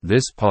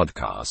This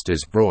podcast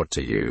is brought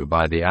to you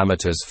by the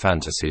Amateurs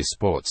Fantasy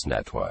Sports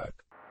Network.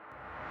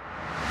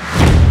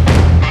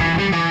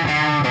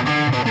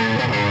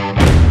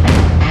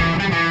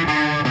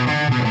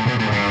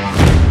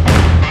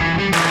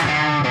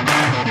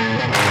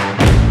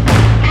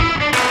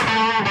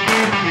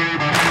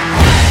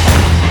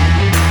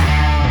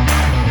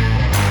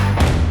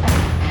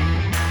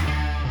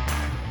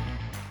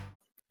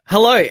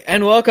 Hello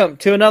and welcome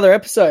to another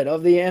episode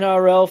of the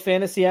NRL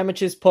Fantasy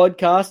Amateurs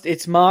podcast.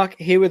 It's Mark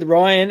here with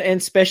Ryan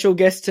and special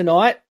guest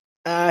tonight.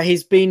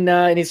 He's been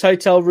in his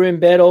hotel room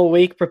bed all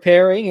week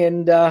preparing,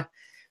 and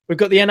we've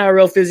got the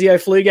NRL Physio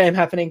flu game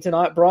happening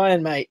tonight.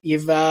 Brian, mate,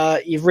 you've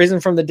risen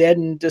from the dead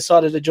and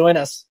decided to join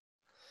us.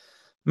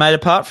 Mate,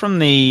 apart from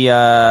the,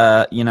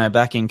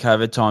 back in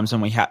COVID times when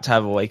we had to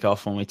have a week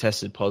off when we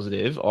tested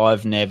positive,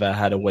 I've never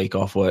had a week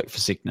off work for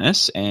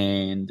sickness,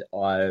 and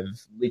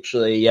I've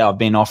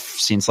been off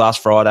since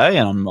last Friday,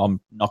 and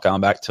I'm not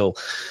going back till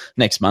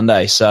next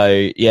Monday.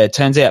 So yeah, it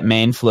turns out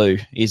man flu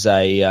is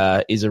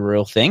a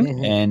real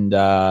thing, and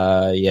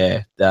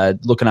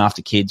looking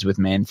after kids with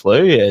man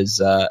flu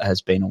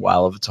has been a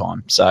whale of a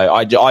time. So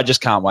I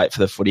just can't wait for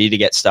the footy to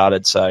get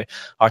started so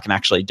I can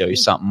actually do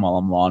something while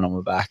I'm lying on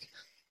my back.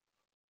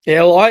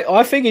 Yeah, well,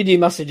 I figured you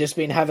must have just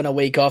been having a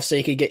week off so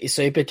you could get your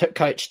super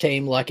coach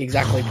team like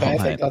exactly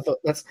perfect. I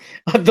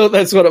thought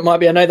that's what it might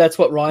be. I know that's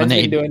what Ryan's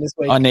been doing this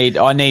week. I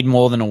need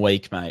more than a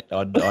week, mate.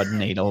 I'd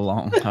need a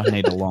long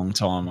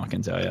time, I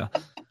can tell you.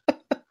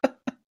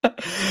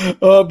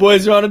 Oh,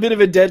 boys, we're on a bit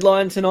of a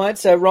deadline tonight.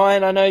 So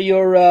Ryan, I know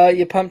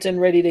you're pumped and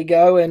ready to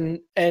go,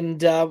 and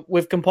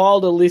we've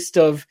compiled a list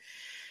of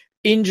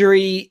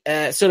injury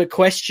sort of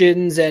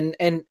questions, and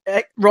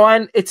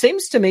Ryan, it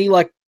seems to me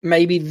like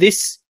maybe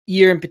this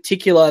year in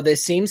particular, there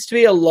seems to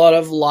be a lot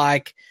of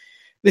like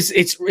this.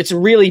 It's a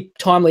really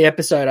timely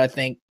episode, I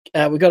think.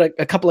 We've got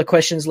a couple of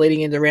questions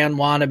leading into round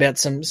one about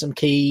some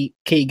key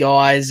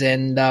guys,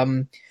 and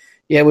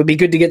it would be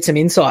good to get some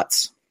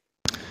insights.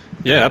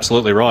 Yeah,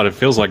 absolutely right. It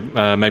feels like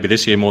maybe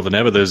this year more than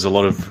ever, there's a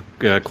lot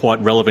of quite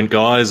relevant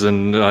guys,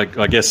 and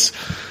I guess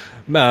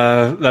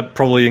that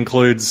probably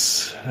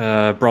includes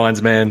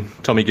Brian's man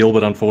Tommy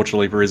Gilbert,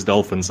 unfortunately for his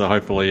Dolphins. So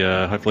hopefully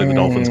the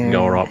Dolphins can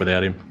go all right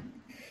without him.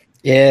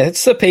 Yeah,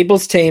 it's the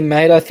people's team,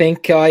 mate. I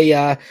think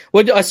I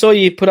saw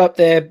you put up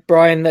there,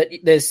 Brian, that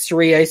there's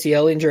 3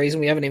 ACL injuries and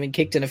we haven't even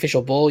kicked an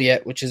official ball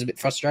yet, which is a bit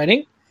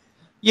frustrating.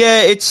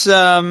 Yeah, it's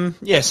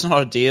not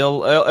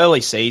ideal. Early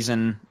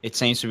season, it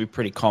seems to be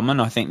pretty common.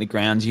 I think the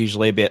ground's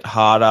usually a bit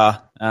harder,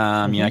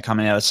 coming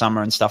out of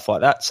summer and stuff like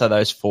that. So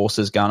those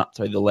forces going up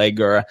through the leg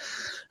are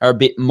a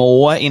bit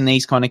more in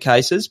these kind of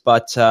cases.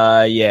 But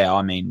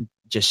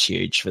just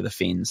huge for the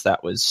Finns.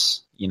 That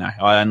was.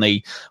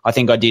 I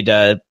think I did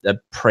a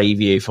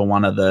preview for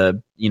one of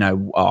the,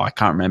 I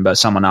can't remember.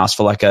 Someone asked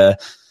for like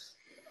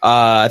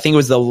I think it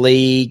was the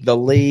league.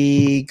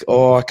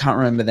 I can't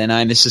remember their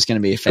name. This is going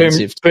to be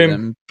offensive to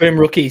them. Boom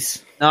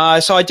rookies. No,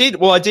 so I did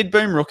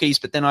boom rookies,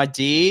 but then I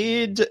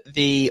did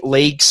the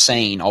league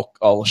scene.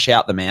 I'll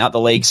shout them out. The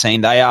league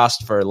scene, they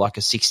asked for like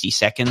a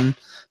 60-second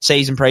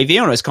season preview,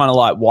 and it was kind of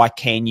like, why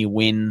can you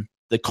win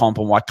the comp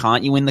and why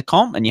can't you win the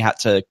comp? And you had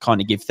to kind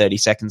of give 30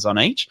 seconds on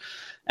each.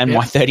 And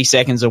my 30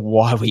 seconds of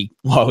why we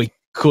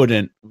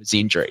couldn't was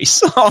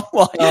injuries. Not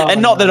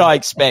that I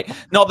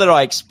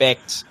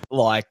expect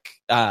like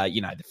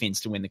the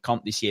Finns to win the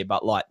comp this year,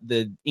 but like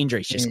the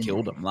injuries just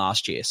killed them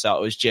last year. So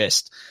it was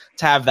just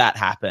to have that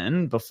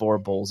happen before a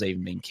ball's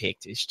even been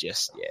kicked is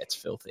just it's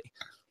filthy.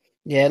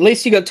 Yeah, at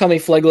least you got Tommy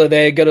Flegler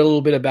there, got a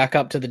little bit of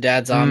backup to the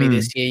Dad's Army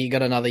this year. You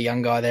got another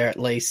young guy there at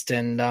least.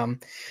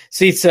 And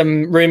see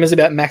some rumours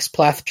about Max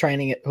Plath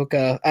training at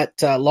hooker at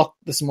lock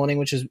this morning,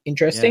 which is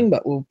interesting.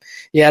 But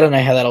I don't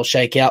know how that'll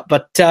shake out.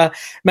 But,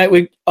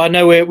 mate, I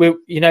know we're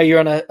you're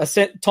on a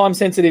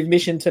time-sensitive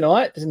mission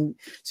tonight. And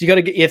so you got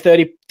to get your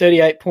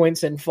 38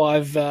 points and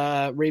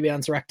 5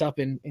 rebounds racked up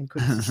in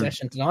quick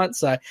succession tonight.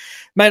 So,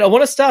 mate, I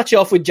want to start you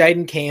off with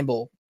Jaden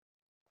Campbell.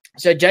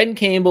 So Jaden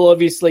Campbell,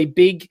 obviously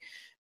big –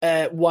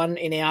 one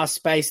in our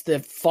space. The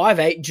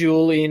 5'8"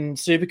 duel in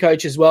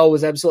Supercoach as well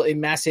was absolutely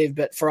massive,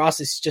 but for us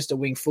it's just a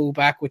wing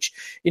fullback, which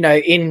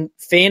in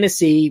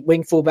fantasy,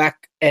 wing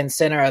fullback and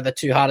center are the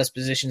 2 hardest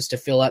positions to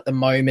fill at the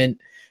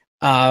moment.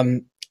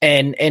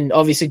 And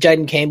obviously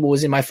Jaden Campbell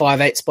was in my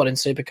 5'8" spot in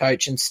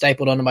Supercoach and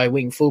stapled onto my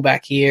wing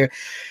fullback here.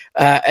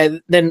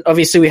 And then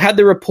obviously we had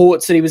the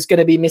reports that he was going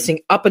to be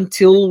missing up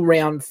until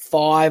round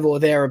 5 or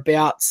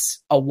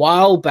thereabouts a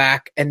while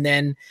back, and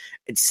then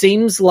it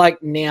seems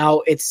like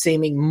now it's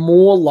seeming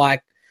more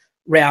like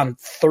round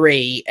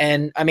 3.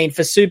 And I mean,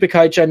 for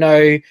Supercoach, I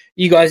know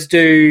you guys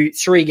do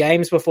 3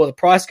 games before the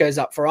price goes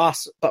up for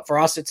us, but for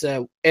us, it's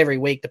every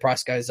week the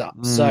price goes up.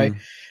 So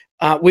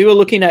we were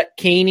looking at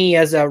Keeney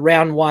as a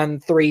round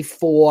 1, 3,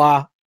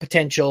 4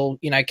 potential,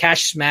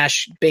 cash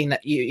smash, being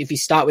that if you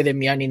start with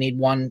him, you only need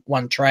one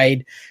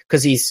trade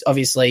because he's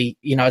obviously,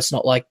 it's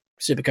not like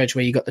Supercoach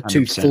where you got the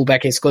 2 100%.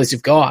 Fullback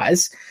exclusive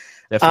guys.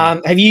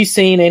 Have you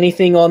seen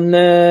anything on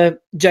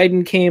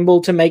Jaden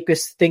Campbell to make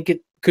us think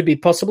it could be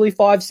possibly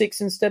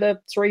 5-6 instead of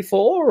 3-4,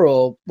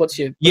 or what's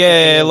your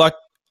like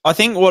I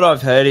think what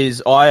I've heard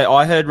is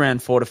I heard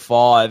around 4 to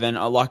 5, and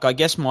I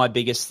guess my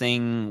biggest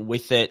thing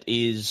with it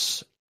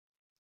is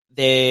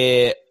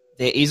there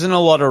isn't a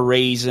lot of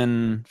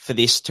reason for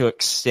this to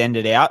extend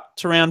it out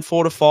to around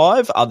 4 to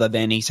 5, other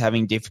than he's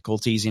having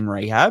difficulties in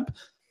rehab.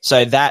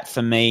 So that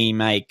for me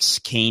makes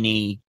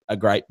Keeney a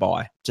great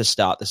buy to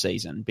start the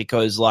season,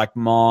 because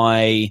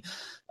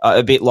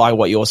a bit like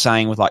what you're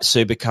saying with like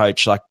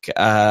Supercoach, like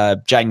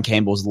Jaden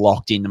Campbell's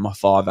locked into my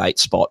 5'8"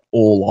 spot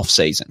all off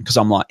season, because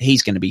I'm like,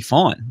 he's going to be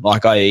fine.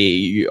 Like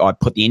I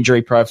put the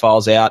injury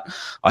profiles out.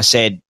 I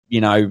said,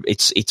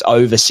 it's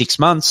over 6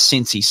 months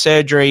since his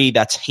surgery.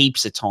 That's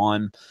heaps of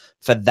time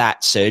for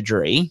that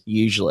surgery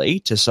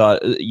usually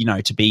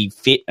to be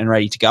fit and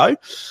ready to go.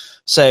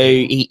 So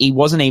he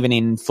wasn't even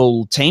in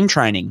full team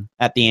training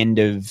at the end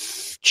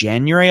of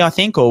January, I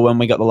think, or when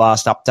we got the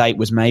last update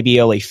was maybe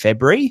early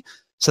February.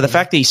 So the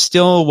fact that he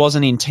still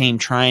wasn't in team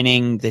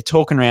training, they're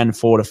talking around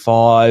 4 to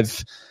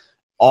 5.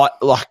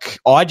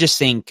 I just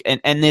think,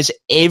 and there's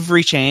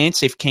every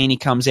chance if Keeney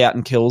comes out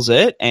and kills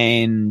it,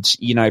 and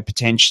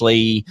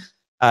potentially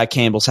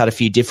Campbell's had a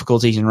few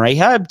difficulties in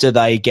rehab, do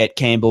they get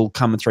Campbell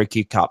coming through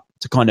Q Cup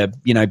to kind of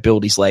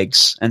build his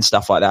legs and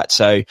stuff like that?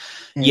 So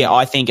yeah,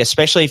 I think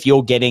especially if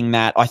you're getting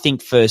that, I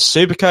think for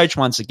Supercoach,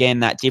 once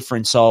again, that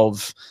difference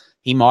of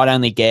he might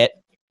only get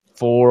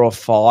 4 or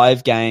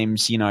 5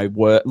 games,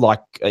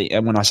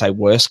 when I say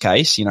worst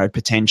case,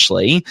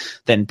 potentially,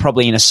 then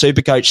probably in a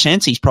Supercoach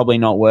sense, he's probably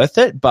not worth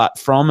it. But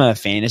from a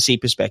fantasy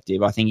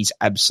perspective, I think he's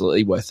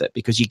absolutely worth it,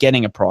 because you're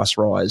getting a price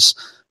rise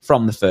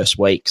from the first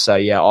week. So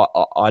yeah,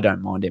 I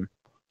don't mind him.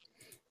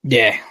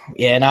 Yeah.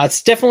 No,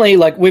 it's definitely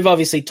like we've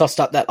obviously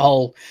tossed up that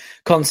whole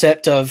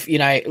concept of,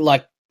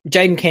 like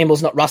Jaden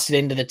Campbell's not rusted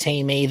into the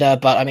team either,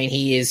 but I mean,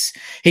 he's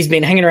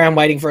been hanging around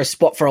waiting for a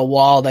spot for a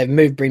while. They've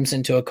moved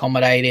Brimson to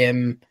accommodate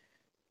him.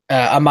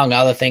 Among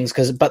other things,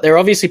 but they're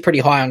obviously pretty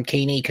high on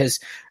Keeney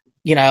because,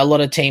 a lot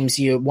of teams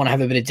you want to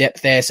have a bit of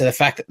depth there. So the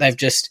fact that they've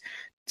just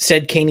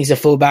said Keeney's a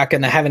fullback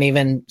and they haven't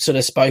even sort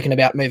of spoken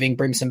about moving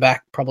Brimson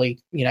back probably,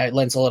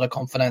 lends a lot of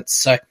confidence.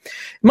 So it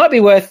might be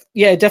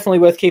definitely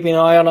worth keeping an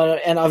eye on.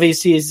 And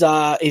obviously his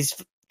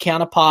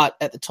counterpart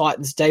at the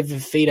Titans, David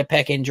Fifita,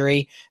 pec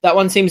injury. That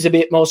one seems a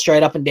bit more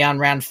straight up and down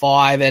round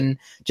 5 and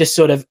just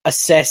sort of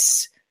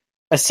assess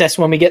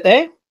when we get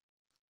there.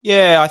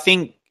 Yeah, I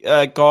think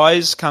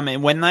guys come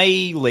in when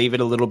they leave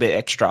it a little bit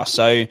extra.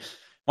 So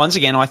once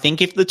again, I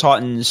think if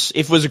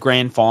it was a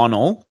grand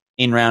final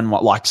in round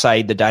 1, like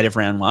say the date of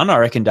round 1, I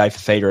reckon Dave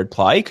Fifita would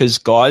play, because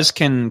guys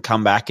can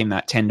come back in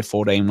that 10 to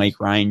 14 week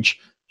range,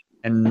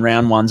 and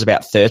round 1's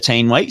about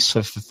 13 weeks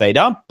for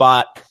Fifita.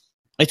 But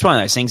it's one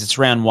of those things. It's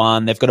round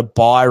 1. They've got to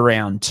buy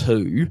round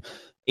 2.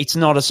 It's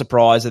not a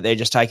surprise that they're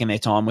just taking their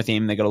time with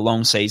him. They've got a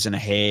long season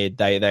ahead.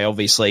 They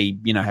obviously,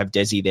 have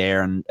Desi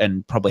there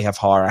and probably have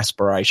higher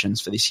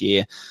aspirations for this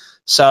year.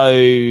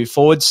 So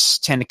forwards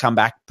tend to come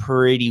back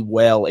pretty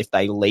well if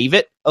they leave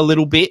it a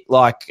little bit.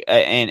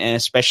 And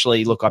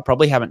especially, look, I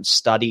probably haven't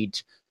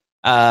studied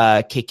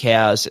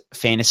Kikau's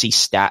fantasy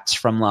stats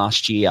from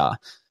last year,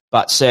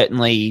 but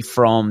certainly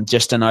from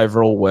just an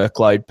overall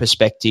workload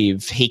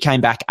perspective, he came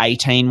back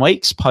 18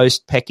 weeks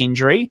post-pec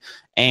injury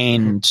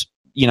and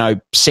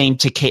seemed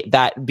to keep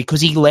that,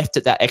 because he left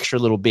it that extra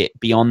little bit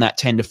beyond that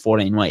 10 to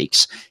 14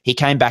 weeks. He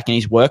came back and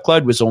his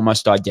workload was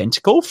almost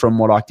identical from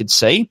what I could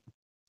see.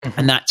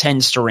 And that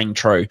tends to ring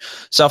true.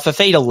 So if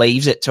Fifita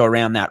leaves it to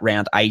around that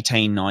round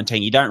 18,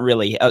 19, you don't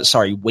really,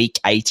 week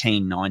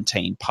 18,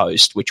 19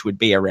 post, which would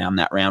be around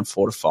that round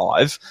 4 to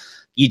 5.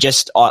 I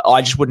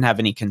just wouldn't have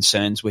any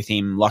concerns with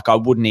him. Like I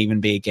wouldn't even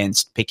be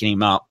against picking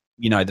him up,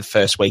 the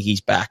first week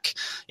he's back,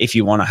 if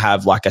you want to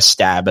have like a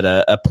stab at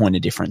a point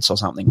of difference or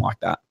something like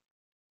that.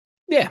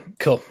 Yeah,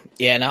 cool.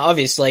 Yeah, now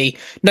obviously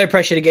no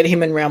pressure to get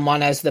him in round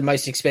 1 as the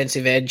most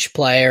expensive edge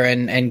player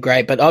and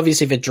great, but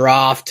obviously for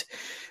draft,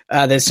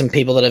 there's some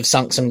people that have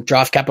sunk some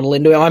draft capital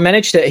into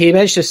it. He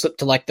managed to slip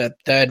to like the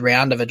 3rd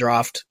round of a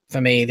draft for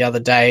me the other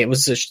day. It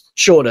was a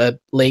shorter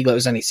league. It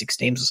was only 6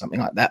 teams or something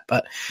like that.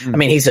 But I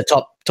mean, he's a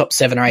top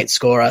 7 or 8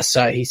 scorer.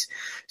 So he's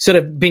sort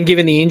of been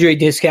given the injury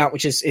discount,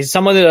 which is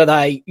someone that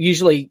they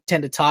usually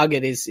tend to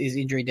target is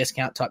injury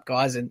discount type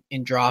guys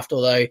in draft.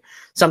 Although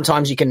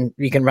sometimes you can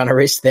run a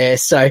risk there.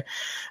 So,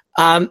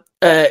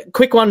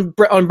 quick one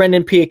on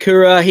Brendan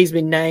Piakura. He's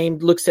been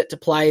named, looks set to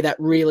play. That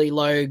really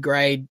low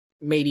grade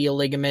medial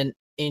ligament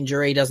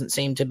injury doesn't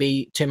seem to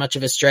be too much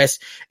of a stress.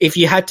 If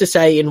you had to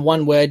say in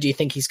one word, do you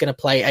think he's going to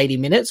play 80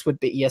 minutes? Would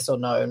be yes or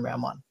no in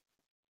round 1?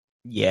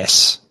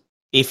 Yes.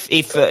 If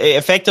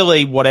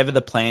effectively whatever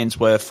the plans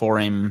were for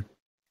him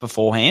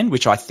beforehand,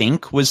 which I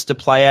think was to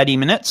play 80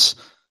 minutes,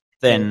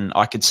 then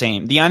I could see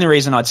him. The only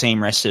reason I'd see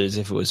him rested is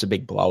if it was a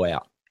big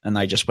blowout and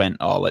they just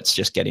went, let's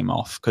just get him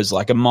off. Because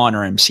like a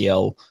minor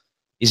MCL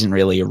isn't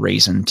really a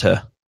reason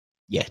to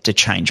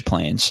change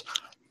plans.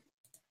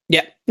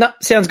 Yeah, no,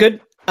 sounds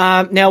good.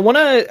 Now I want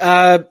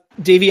to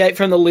deviate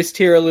from the list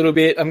here a little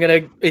bit.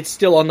 It's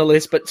still on the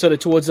list, but sort of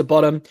towards the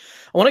bottom.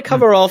 I want to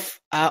cover off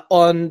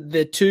on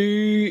the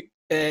 2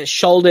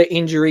 shoulder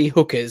injury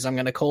hookers, I'm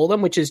going to call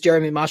them, which is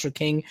Jeremy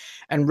Marshall-King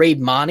and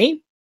Reed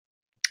Marnie.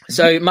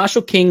 So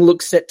Marshall King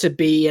looks set to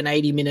be an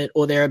 80-minute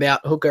or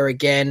thereabout hooker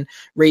again.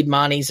 Reed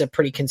Marnie's a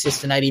pretty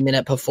consistent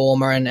 80-minute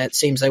performer, and it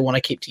seems they want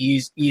to keep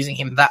using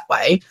him that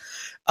way.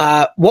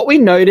 What we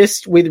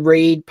noticed with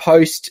Reed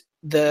post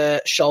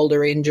the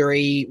shoulder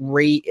injury,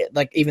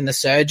 even the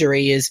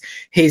surgery, is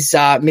his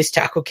missed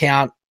tackle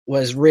count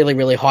was really,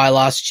 really high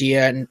last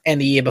year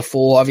and the year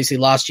before. Obviously,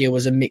 last year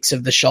was a mix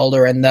of the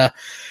shoulder and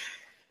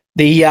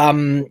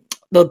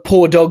the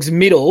poor dog's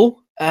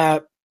middle.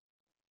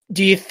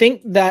 Do you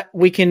think that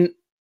we can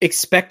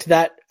expect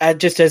that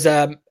just as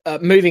a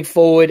moving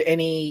forward,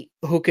 any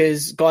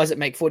hookers, guys that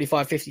make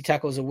 45, 50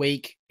 tackles a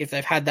week, if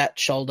they've had that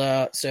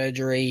shoulder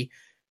surgery,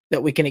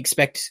 that we can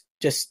expect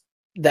just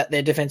that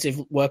their defensive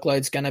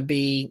workload's going to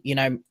be,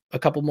 a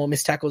couple more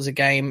missed tackles a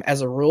game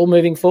as a rule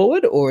moving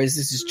forward? Or is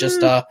this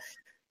just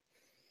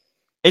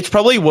It's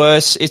probably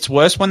worse. It's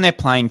worse when they're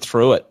playing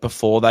through it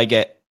before they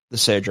get the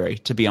surgery,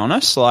 to be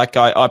honest. Like,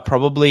 I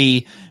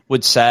probably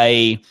would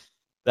say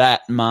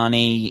that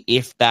Marnie,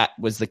 if that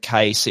was the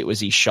case, it was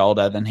his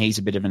shoulder, then he's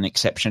a bit of an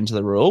exception to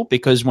the rule,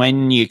 because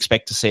when you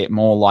expect to see it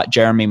more, like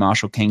Jeremy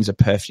Marshall-King's a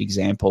perfect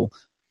example,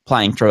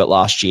 playing through it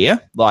last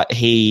year. Like,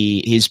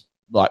 his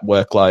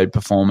workload,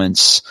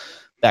 performance,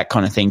 that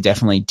kind of thing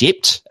definitely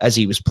dipped as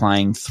he was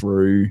playing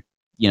through,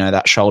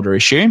 that shoulder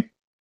issue.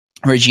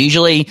 Whereas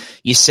usually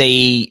you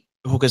see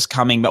hookers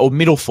coming, or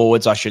middle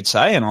forwards, I should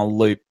say, and I'll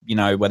loop,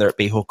 whether it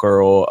be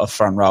hooker or a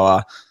front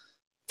rower,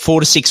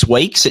 4 to 6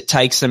 weeks it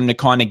takes them to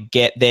kind of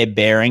get their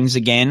bearings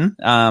again,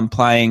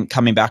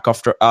 coming back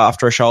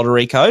after a shoulder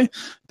reco,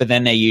 but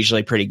then they're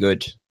usually pretty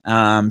good.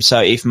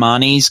 So if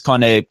Marnie's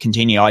kind of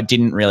continue, I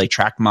didn't really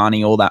track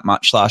Marnie all that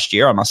much last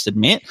year, I must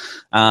admit,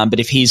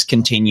 but if he's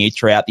continued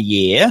throughout the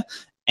year,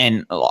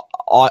 and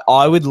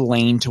I would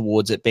lean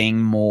towards it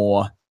being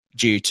more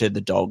due to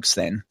the dogs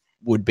then,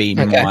 would be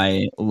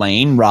my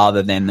lean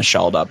rather than the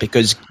shoulder,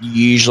 because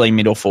usually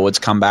middle forwards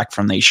come back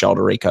from these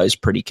shoulder recos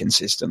pretty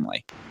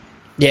consistently.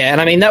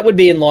 Yeah, and that would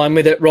be in line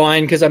with it,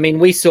 Ryan, because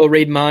we saw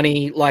Reed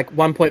Marnie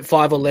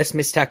 1.5 or less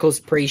missed tackles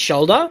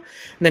pre-shoulder, and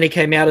then he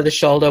came out of the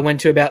shoulder,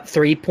 went to about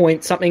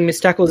 3-point-something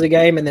missed tackles a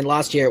game, and then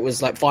last year it was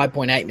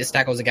 5.8 missed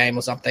tackles a game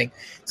or something.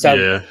 So,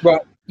 yeah.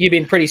 Right, you've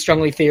been pretty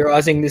strongly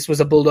theorising this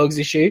was a Bulldogs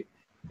issue.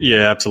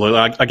 Yeah, absolutely.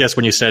 I guess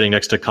when you're standing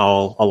next to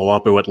Kyle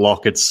Oluwapu at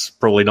lock, it's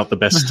probably not the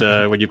best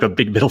when you've got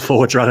big middle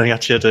forwards running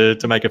at you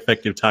to make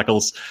effective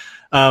tackles.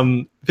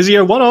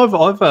 Physio, one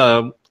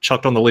I've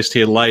chucked on the list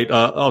here late.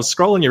 I was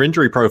scrolling your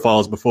injury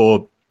profiles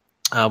before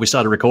we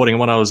started recording, and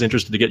one I was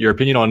interested to get your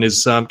opinion on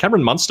is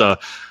Cameron Munster.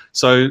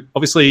 So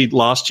obviously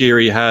last year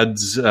he had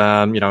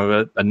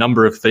a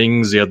number of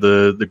things. He had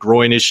the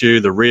groin issue,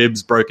 the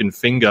ribs, broken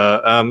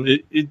finger.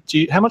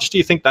 How much do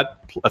you think that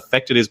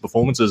affected his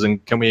performances,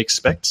 and can we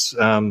expect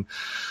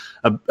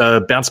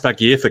a bounce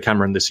back year for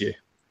Cameron this year?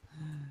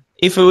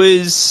 If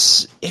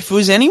it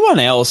was anyone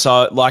else,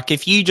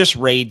 if you just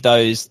read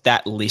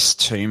that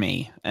list to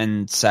me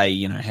and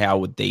say, how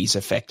would these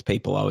affect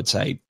people, I would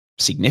say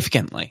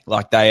significantly.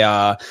 They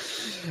are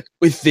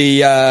with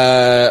the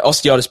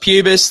osteitis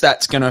pubis,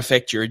 that's going to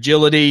affect your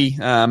agility.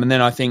 And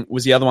then I think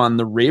was the other one,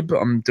 the rib.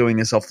 I'm doing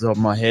this off the top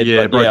of my head.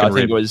 Yeah, I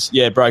think it was,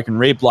 broken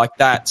rib.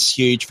 That's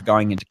huge for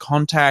going into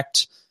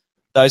contact,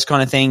 those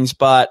kind of things.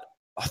 But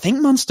I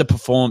think Munster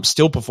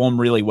still performed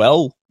really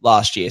well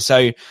last year.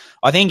 So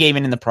I think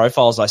even in the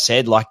profiles I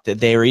said, that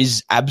there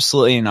is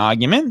absolutely an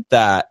argument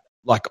that,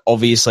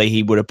 obviously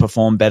he would have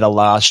performed better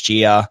last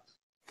year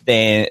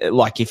than,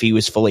 if he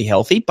was fully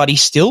healthy, but he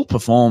still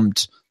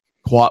performed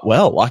quite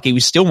well. He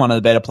was still one of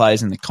the better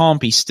players in the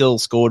comp. He still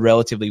scored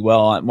relatively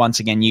well. Once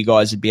again, you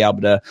guys would be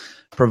able to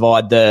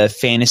provide the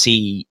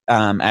fantasy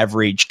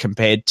average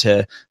compared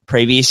to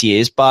previous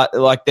years. But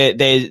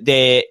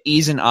there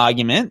is an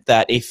argument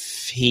that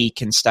if he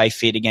can stay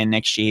fit again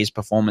next year, his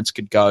performance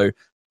could go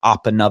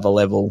up another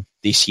level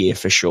this year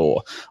for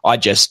sure. I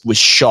just was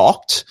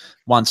shocked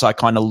once I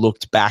kind of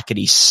looked back at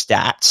his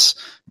stats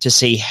to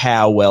see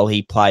how well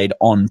he played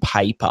on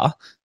paper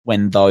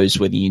when those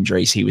were the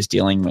injuries he was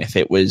dealing with.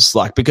 It was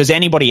because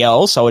anybody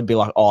else, I would be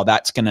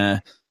that's going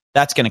to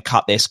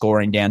cut their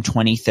scoring down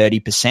 20,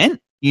 30%.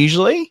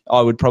 Usually,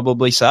 I would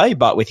probably say,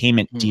 but with him,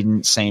 it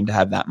didn't seem to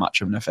have that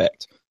much of an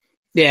effect.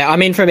 Yeah,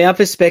 from our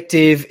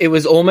perspective, it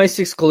was almost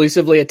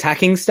exclusively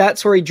attacking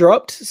stats where he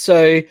dropped.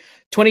 So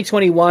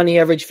 2021, he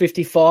averaged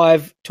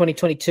 55.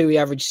 2022, he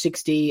averaged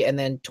 60. And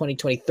then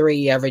 2023,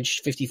 he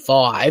averaged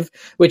 55,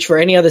 which for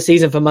any other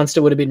season for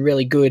Munster would have been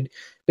really good.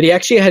 But he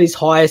actually had his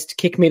highest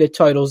kick meter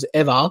totals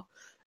ever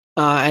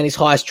and his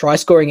highest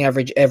try-scoring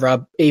average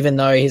ever, even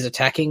though his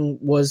attacking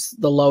was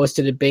the lowest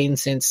it had been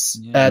since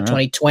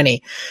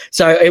 2020.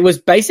 So it was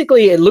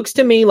basically, it looks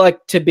to me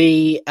like to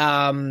be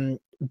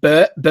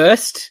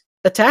burst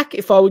attack,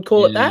 if I would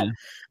call it that.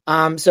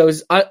 So it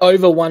was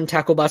over one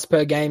tackle bust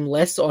per game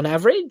less on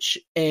average,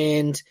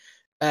 and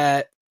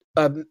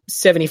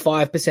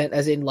 75%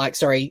 as in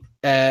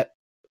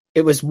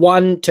it was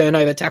one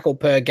turnover tackle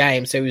per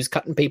game. So he was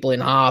cutting people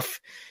in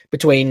half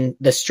between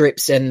the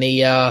strips and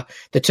the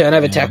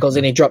turnover tackles,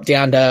 and he dropped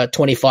down to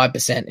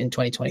 25% in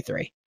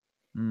 2023.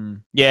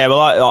 Yeah,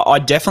 well, I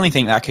definitely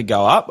think that could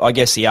go up. I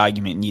guess the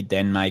argument you'd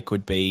then make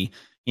would be,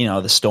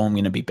 the Storm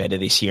going to be better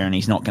this year and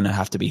he's not going to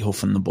have to be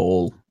hoofing the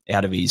ball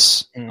out of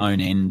his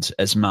own end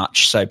as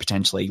much, so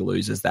potentially he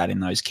loses that in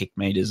those kick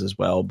meters as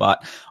well.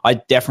 But I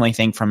definitely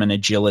think from an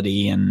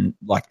agility and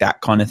like that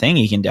kind of thing,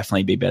 he can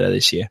definitely be better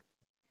this year.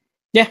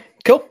 Yeah,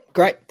 cool,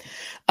 great.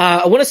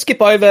 I want to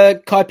skip over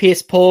Kai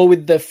Pearce-Paul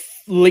with the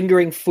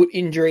lingering foot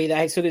injury.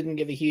 They sort of didn't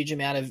give a huge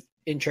amount of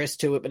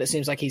interest to it, but it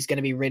seems like he's going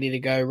to be ready to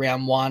go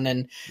round one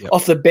and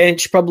off the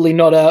bench, probably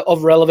not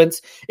of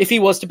relevance. If he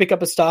was to pick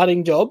up a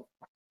starting job,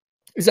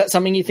 is that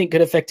something you think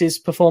could affect his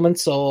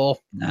performance? Or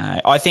no?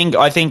 I think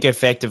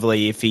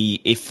effectively,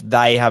 if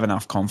they have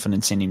enough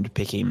confidence in him to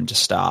pick him to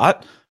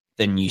start,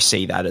 then you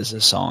see that as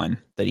a sign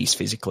that he's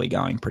physically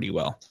going pretty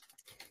well.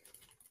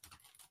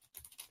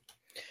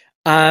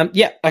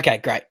 Yeah, okay,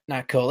 great.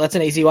 No, cool. That's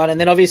an easy one. And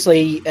then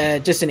obviously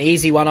just an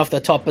easy one off the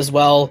top as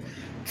well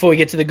before we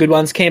get to the good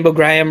ones. Campbell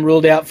Graham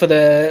ruled out for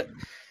the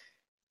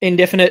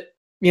indefinite,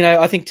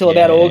 I think till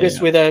about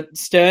August with a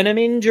sternum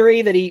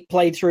injury that he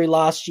played through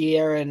last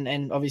year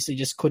and obviously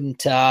just couldn't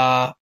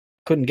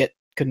get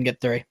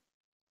through.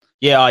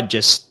 Yeah,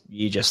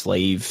 you just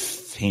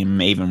leave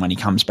him even when he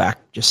comes back,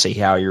 just see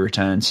how he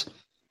returns.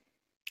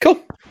 Cool.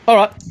 All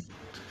right.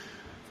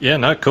 Yeah,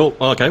 no, cool.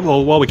 Okay,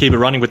 well, while we keep it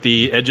running with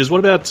the edges, what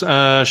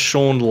about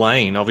Sean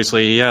Lane?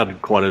 Obviously, he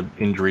had quite an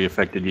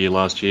injury-affected year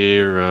last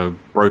year, a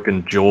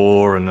broken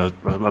jaw and a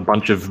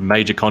bunch of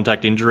major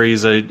contact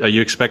injuries. Are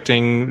you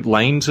expecting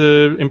Lane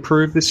to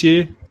improve this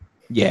year?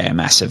 Yeah,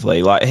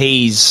 massively. Like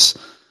he's,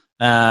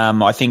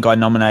 I think I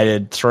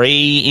nominated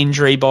 3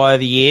 injury by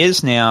the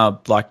years.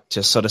 Now, like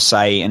to sort of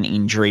say an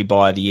injury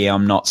by the year,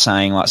 I'm not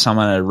saying like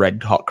someone had a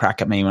red hot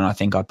crack at me when I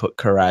think I put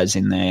Carraz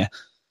in there,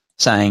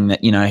 saying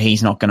that,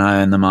 he's not going to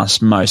earn the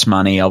most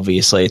money.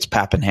 Obviously, it's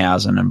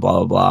Pappenhausen and blah,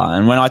 blah, blah.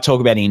 And when I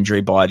talk about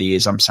injury by the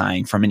years, I'm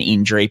saying from an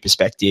injury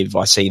perspective,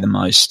 I see the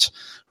most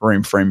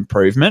room for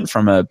improvement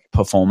from a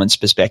performance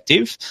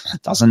perspective.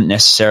 It doesn't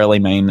necessarily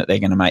mean that they're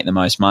going to make the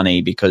most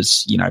money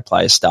because,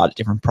 players start at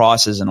different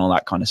prices and all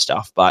that kind of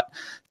stuff. But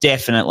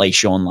definitely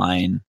Sean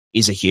Lane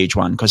is a huge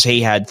one because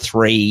he had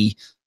 3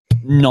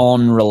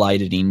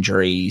 non-related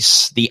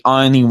injuries. The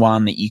only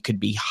one that you could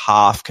be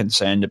half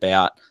concerned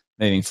about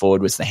moving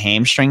forward was the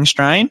hamstring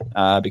strain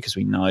because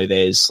we know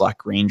there's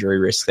like re-injury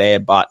risk there,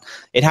 but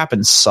it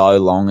happened so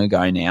long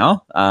ago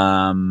now.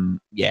 I'm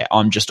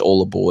just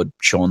all aboard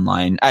Sean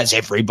Lane, as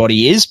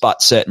everybody is,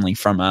 but certainly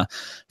from a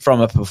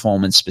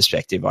performance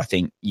perspective, I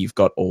think you've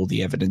got all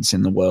the evidence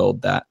in the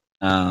world that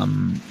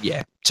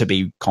to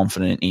be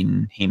confident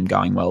in him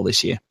going well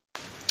this year.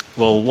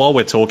 Well, while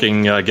we're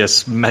talking, I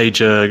guess,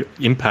 major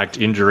impact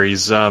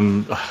injuries,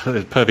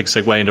 perfect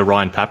segue into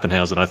Ryan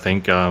Pappenhausen, I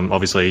think.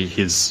 Obviously,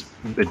 his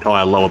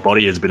entire lower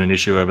body has been an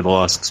issue over the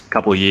last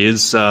couple of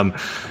years.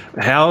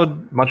 How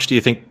much do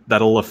you think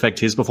that'll affect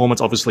his performance?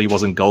 Obviously, he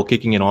wasn't goal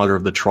kicking in either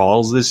of the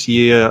trials this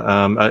year.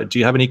 Do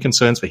you have any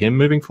concerns for him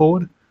moving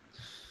forward?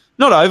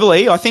 Not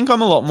overly. I think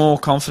I'm a lot more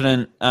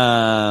confident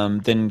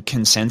than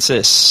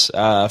consensus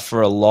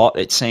for a lot,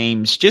 it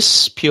seems,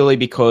 just purely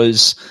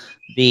because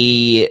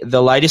the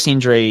latest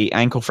injury,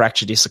 ankle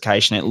fracture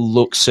dislocation, it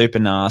looks super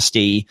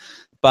nasty,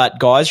 but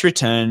guys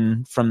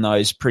return from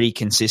those pretty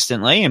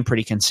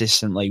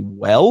consistently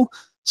well.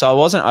 So I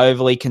wasn't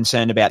overly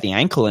concerned about the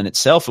ankle in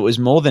itself. It was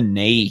more the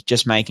knee,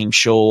 just making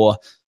sure,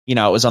 it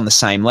was on the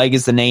same leg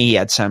as the knee. He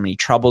had so many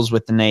troubles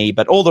with the knee,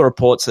 but all the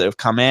reports that have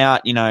come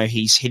out,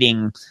 he's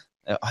hitting,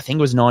 I think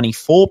it was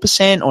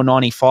 94% or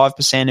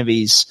 95% of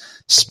his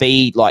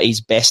speed, like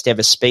his best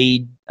ever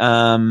speed,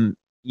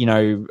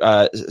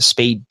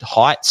 speed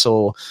heights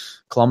or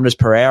kilometers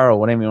per hour or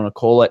whatever you want to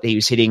call it. He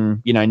was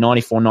hitting,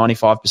 94,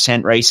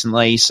 95%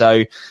 recently.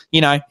 So,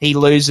 he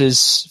loses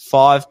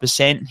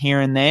 5%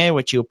 here and there,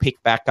 which he'll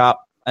pick back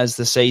up as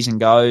the season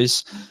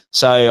goes.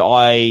 So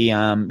I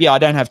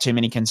don't have too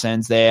many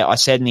concerns there. I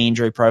said in the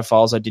injury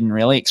profiles, I didn't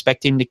really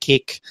expect him to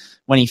kick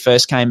when he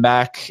first came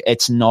back.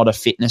 It's not a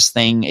fitness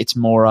thing. It's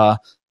more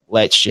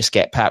let's just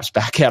get Paps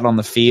back out on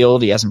the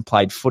field. He hasn't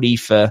played footy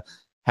for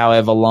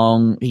however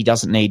long. He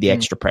doesn't need the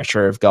extra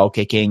pressure of goal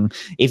kicking.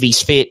 If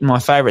he's fit, my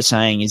favourite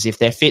saying is if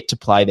they're fit to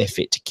play, they're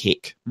fit to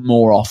kick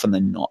more often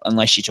than not,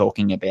 unless you're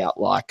talking about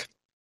like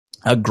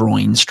a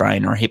groin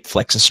strain or a hip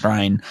flexor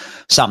strain,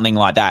 something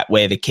like that,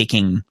 where the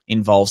kicking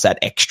involves that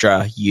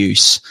extra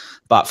use.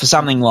 But for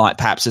something like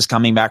Paps is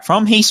coming back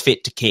from, he's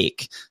fit to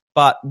kick.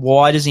 But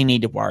why does he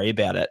need to worry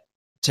about it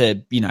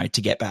to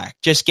get back?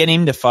 Just get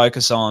him to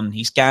focus on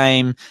his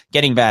game,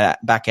 getting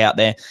back out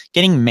there,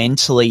 getting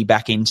mentally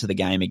back into the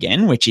game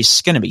again, which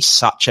is going to be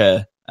such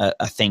a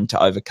thing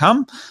to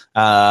overcome.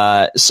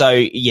 Like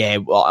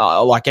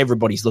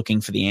everybody's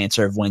looking for the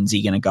answer of when's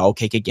he going to goal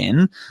kick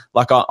again.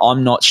 Like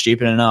I'm not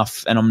stupid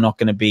enough and I'm not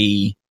going to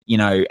be,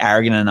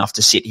 arrogant enough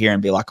to sit here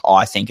and be like,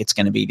 I think it's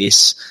going to be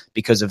this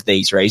because of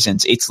these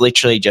reasons. It's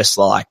literally just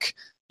like,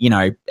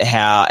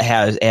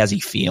 how's he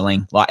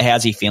feeling? Like,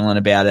 how's he feeling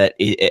about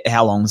it?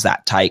 How long does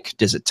that take?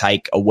 Does it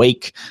take a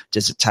week?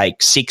 Does it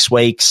take 6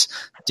 weeks?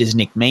 Does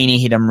Nick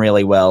Meaney hit him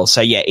really well? So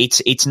yeah,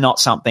 it's not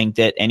something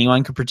that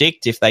anyone could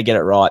predict. If they get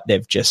it right,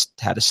 they've just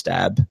had a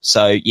stab.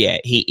 So yeah,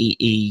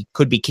 he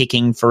could be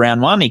kicking for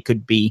round 1. He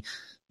could be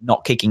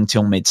not kicking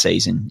till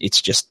mid-season.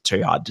 It's just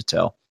too hard to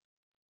tell.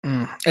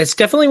 It's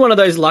definitely one of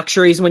those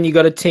luxuries when you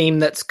got a team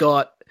that's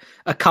got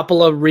a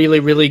couple of really,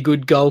 really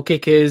good goal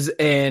kickers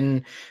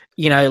and,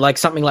 like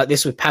something like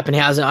this with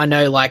Pappenhausen. I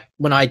know, like,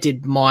 when I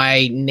did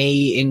my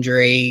knee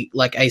injury,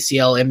 like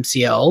ACL,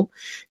 MCL,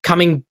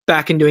 coming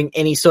back and doing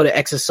any sort of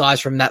exercise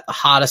from that, the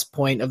hardest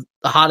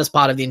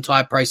part of the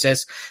entire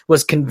process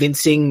was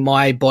convincing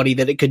my body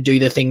that it could do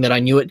the thing that I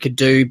knew it could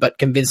do, but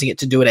convincing it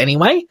to do it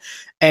anyway.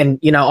 And,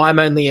 I'm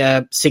only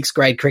a 6th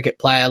grade cricket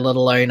player, let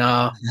alone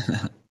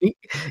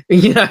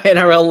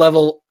NRL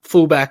level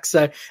fullback.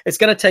 So it's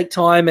going to take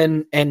time.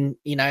 And at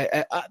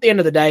the end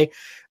of the day,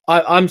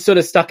 I'm sort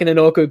of stuck in an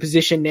awkward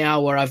position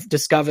now where I've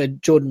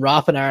discovered Jordan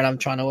Rapana and I'm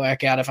trying to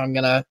work out if I'm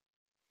going to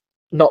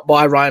not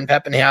buy Ryan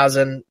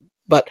Pappenhausen.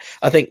 But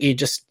I think you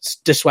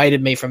just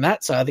dissuaded me from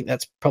that. So I think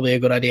that's probably a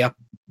good idea.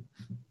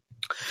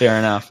 Fair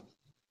enough.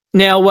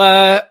 Now,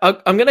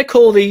 I'm going to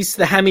call these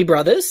the Hammy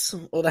brothers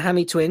or the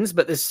Hammy twins,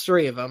 but there's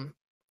 3 of them.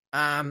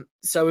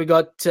 So we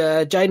got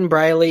Jaden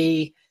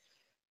Brayley,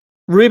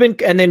 Ruben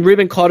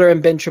Cotter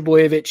and Ben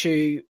Trebojevic,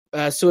 who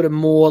sort of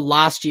more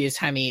last year's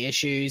hammy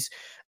issues.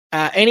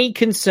 Any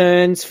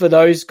concerns for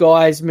those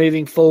guys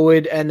moving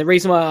forward? And the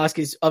reason why I ask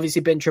is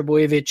obviously Ben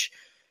Trebojevic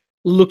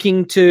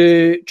looking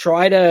to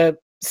try to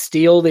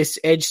steal this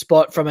edge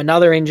spot from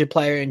another injured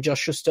player in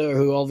Josh Schuster,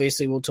 who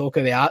obviously we'll talk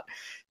about.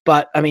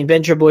 But, I mean,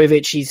 Ben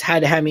Trebojevic, he's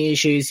had hammy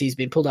issues. He's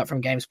been pulled up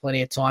from games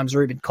plenty of times.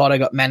 Ruben Cotter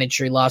got managed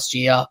through last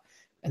year.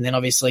 And then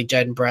obviously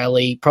Jaden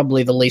Brayley,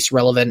 probably the least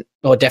relevant,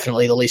 or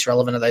definitely the least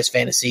relevant of those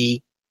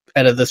fantasy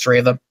out of the 3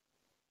 of them.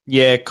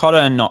 Yeah,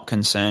 Cotter not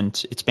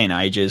concerned. It's been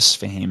ages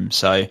for him.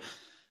 So,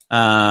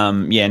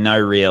 no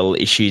real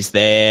issues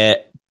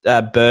there.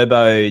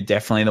 Burbo,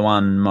 definitely the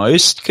one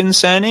most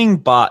concerning,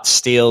 but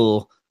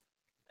still,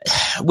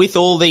 with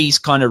all these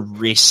kind of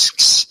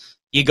risks,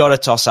 you got to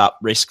toss up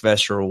risk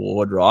versus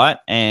reward, right?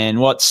 And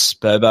what's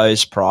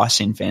Burbo's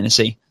price in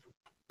fantasy?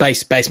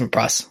 Basement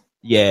price.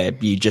 Yeah,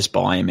 you just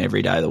buy him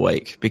every day of the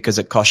week because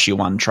it costs you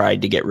 1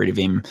 trade to get rid of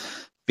him.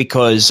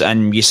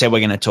 And you said we're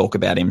going to talk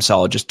about him, so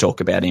I'll just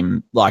talk about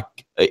him. Like,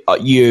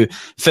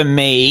 for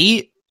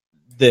me,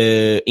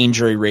 the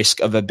injury risk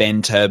of a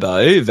Ben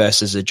Turbo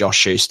versus a Josh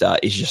Schuster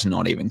is just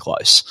not even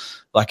close.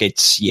 Like,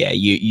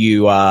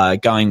 you are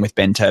going with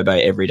Ben Turbo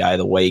every day of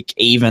the week,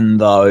 even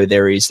though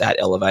there is that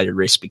elevated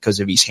risk because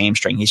of his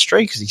hamstring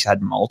history, because he's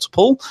had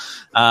multiple.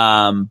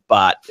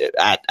 But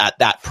at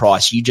that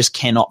price, you just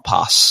cannot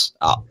pass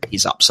up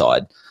his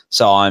upside.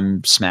 So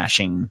I'm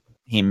smashing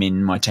him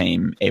in my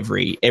team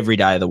every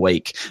day of the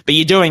week. But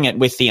you're doing it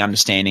with the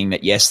understanding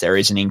that, yes, there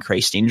is an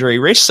increased injury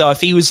risk. So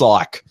if he was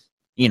like,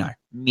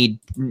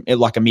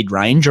 like a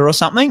mid-ranger or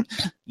something,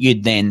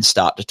 you'd then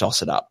start to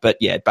toss it up. But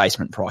yeah,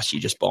 basement price, you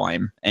just buy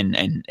him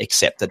and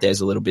accept that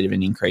there's a little bit of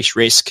an increased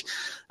risk.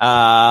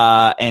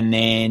 And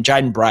then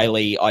Jaden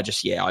Brayley,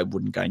 I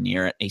wouldn't go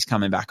near it. He's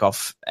coming back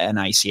off an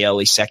ACL,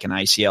 his second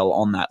ACL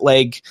on that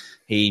leg.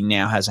 He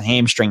now has a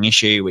hamstring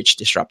issue, which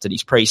disrupted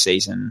his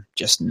preseason.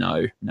 Just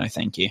no,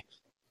 thank you.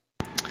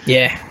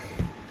 Yeah.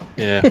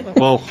 Yeah,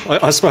 well,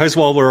 I suppose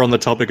while we're on the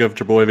topic of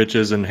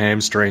Trebojevics and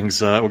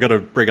hamstrings, we've got to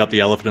bring up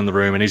the elephant in the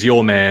room, and he's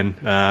your man.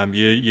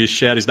 You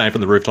shout his name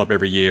from the rooftop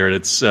every year, and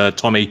it's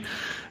Tommy.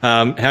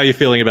 How are you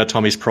feeling about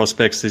Tommy's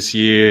prospects this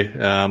year?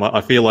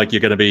 I feel like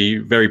you're going to be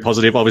very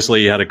positive.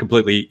 Obviously, he had a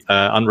completely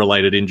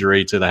unrelated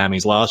injury to the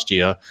hammies last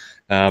year.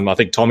 I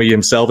think Tommy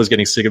himself is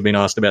getting sick of being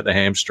asked about the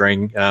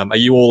hamstring. Are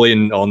you all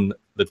in on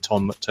the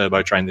Tom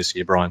Turbo train this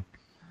year, Brian?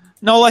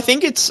 No, I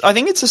think it's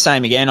the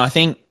same again. I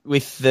think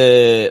with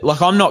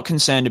I'm not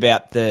concerned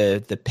about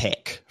the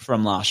pec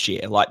from last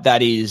year. Like,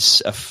 that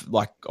is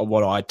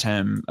what I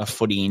term a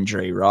footy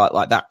injury, right?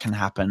 Like, that can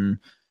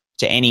happen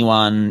to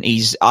anyone.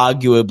 He's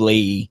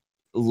arguably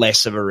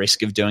less of a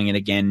risk of doing it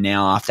again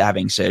now after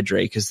having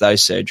surgery, because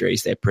those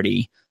surgeries, they're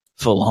pretty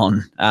full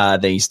on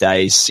these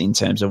days in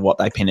terms of what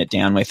they pin it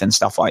down with and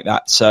stuff like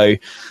that. So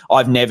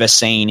I've never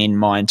seen in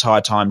my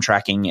entire time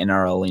tracking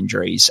NRL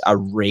injuries a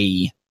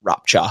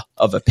rupture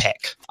of a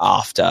pec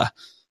after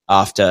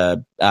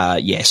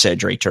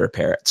surgery to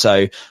repair it.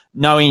 So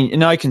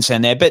no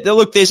concern there. But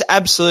look, there's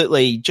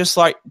absolutely, just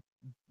like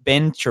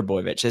Ben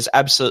Trebojevic, there's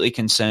absolutely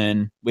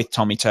concern with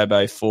Tommy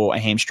Turbo for a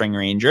hamstring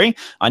re-injury.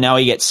 I know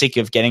he gets sick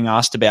of getting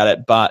asked about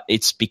it, but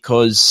it's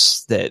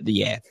because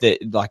the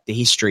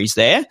history's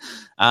there.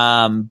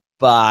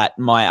 But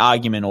my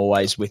argument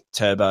always with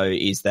Turbo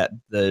is that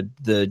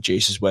the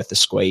juice is worth the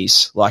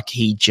squeeze. Like,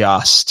 he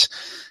just,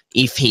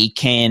 if he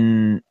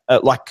can,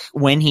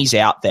 when he's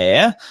out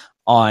there,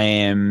 I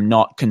am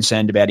not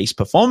concerned about his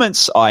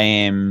performance. I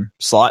am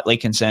slightly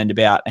concerned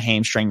about a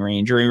hamstring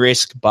re-injury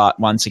risk, but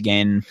once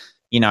again,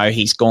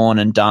 he's gone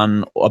and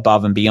done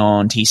above and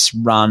beyond. He's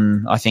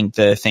run, I think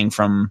the thing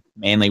from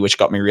Manly, which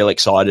got me really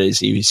excited, is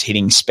he was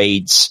hitting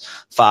speeds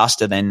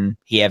faster than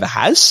he ever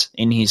has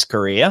in his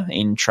career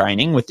in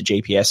training with the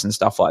GPS and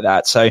stuff like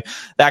that. So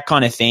that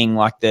kind of thing,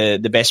 like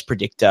the best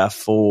predictor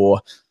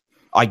for,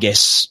 I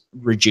guess,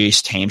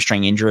 reduced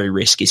hamstring injury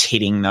risk is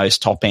hitting those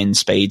top end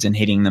speeds and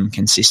hitting them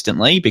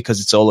consistently,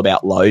 because it's all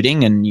about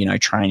loading and,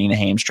 training the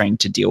hamstring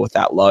to deal with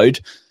that load.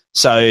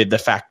 So the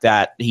fact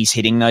that he's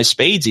hitting those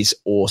speeds is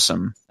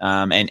awesome,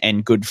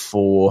 and good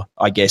for,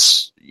 I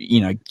guess,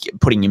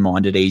 putting your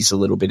mind at ease a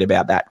little bit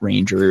about that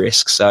re-injury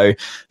risk. So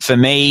for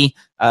me,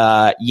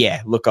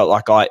 look,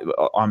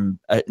 I'm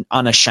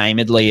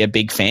unashamedly a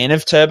big fan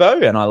of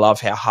Turbo, and I love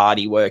how hard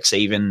he works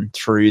even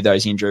through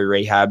those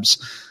injury rehabs.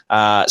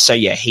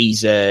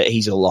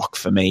 He's a lock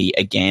for me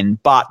again.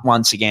 But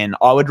once again,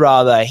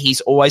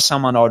 he's always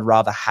someone I would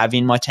rather have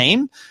in my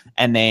team.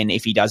 And then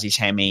if he does his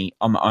hammy,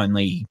 I'm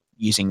only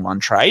using one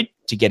trade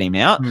to get him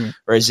out.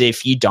 Whereas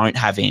if you don't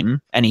have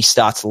him and he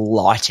starts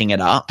lighting it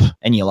up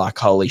and you're like,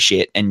 holy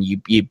shit, and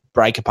you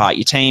break apart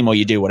your team or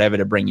you do whatever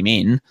to bring him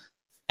in,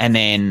 and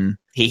then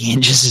he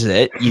hinges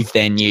it, you've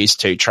then used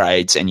two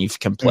trades and you've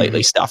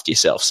completely stuffed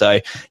yourself.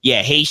 So,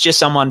 yeah, he's just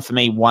someone for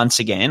me, once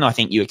again, I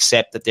think you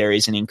accept that there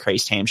is an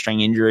increased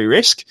hamstring injury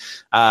risk.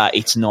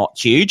 It's not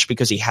huge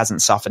because he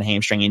hasn't suffered a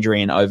hamstring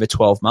injury in over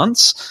 12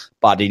 months,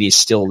 but it is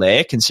still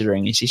there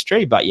considering his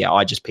history. But, yeah,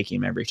 I just pick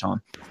him every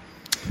time.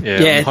 Sorry,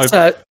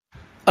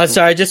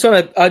 I just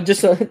want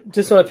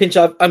to pinch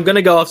up. I'm going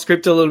to go off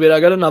script a little bit. I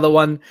got another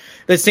one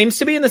that seems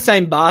to be in the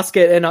same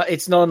basket, and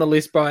it's not on the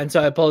list, Brian,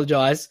 so I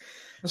apologise.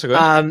 That's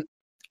good.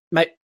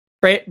 Mate,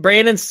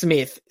 Brandon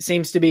Smith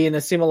seems to be in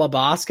a similar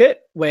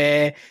basket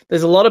where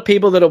there's a lot of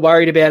people that are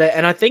worried about it,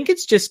 and I think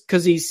it's just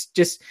because he's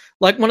just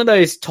like one of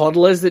those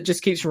toddlers that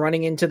just keeps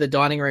running into the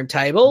dining room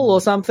table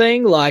or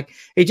something. Like,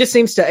 he just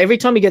seems to, every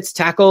time he gets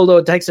tackled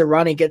or takes a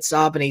run, he gets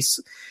up and he's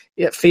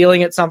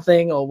feeling at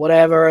something or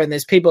whatever, and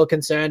there's people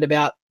concerned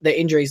about the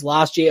injuries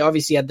last year.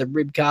 Obviously, he had the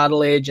rib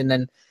cartilage, and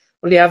then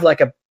what do you have,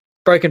 like a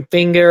broken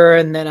finger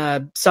and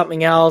then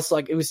something else.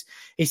 Like,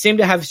 he seemed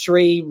to have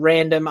 3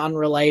 random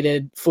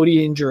unrelated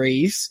footy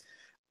injuries.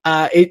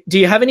 Do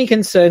you have any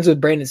concerns with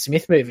Brandon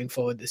Smith moving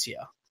forward this year?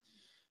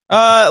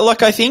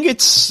 I think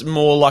it's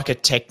more like a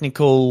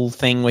technical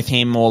thing with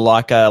him, or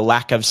like a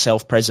lack of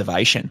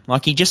self-preservation.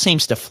 Like, he just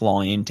seems to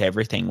fly into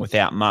everything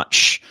without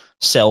much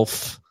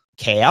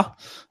self-care.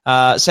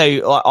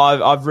 So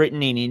I've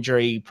written in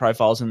injury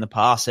profiles in the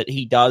past that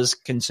he does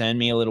concern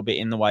me a little bit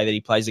in the way that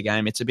he plays the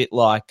game. It's a bit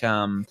like,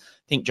 I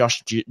think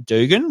Josh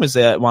Dugan was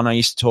the one I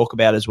used to talk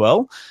about as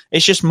well.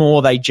 It's just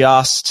more like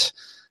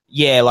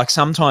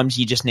sometimes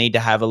you just need to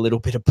have a little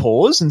bit of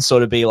pause and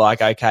sort of be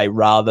like, okay,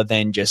 rather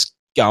than just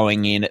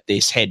going in at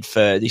this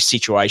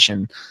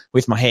situation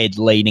with my head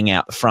leading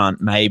out the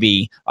front,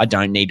 maybe I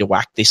don't need to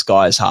whack this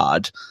guy as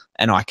hard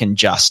and I can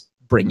just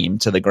bring him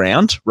to the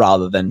ground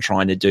rather than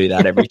trying to do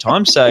that every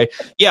time. So,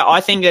 yeah,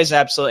 I think there's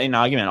absolutely an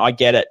argument. I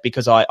get it,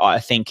 because I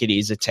think it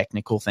is a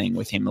technical thing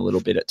with him a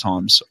little bit at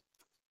times.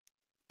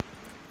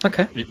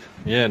 Okay.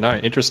 Yeah, no,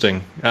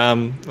 interesting.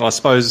 I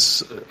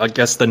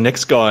guess the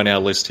next guy on our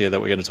list here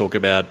that we're going to talk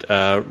about,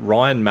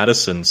 Ryan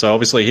Madison. So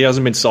obviously he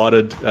hasn't been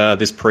cited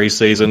this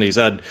preseason. He's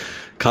had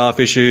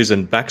calf issues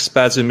and back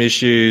spasm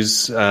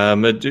issues.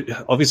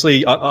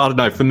 Obviously, I don't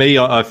know. For me,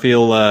 I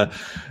feel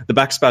the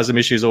back spasm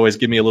issues always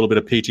give me a little bit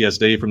of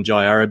PTSD from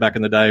Jai Arrow back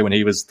in the day when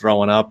he was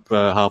throwing up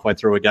halfway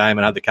through a game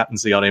and had the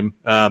captaincy on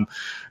him.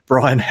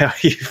 Brian, how are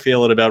you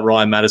feeling about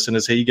Ryan Madison?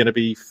 Is he going to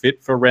be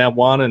fit for round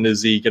one, and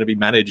is he going to be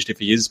managed if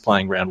he is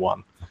playing round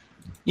one?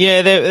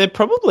 Yeah, there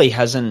probably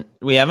hasn't.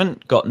 We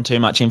haven't gotten too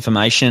much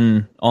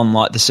information on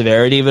like the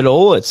severity of it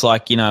all. It's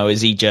like,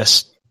 is he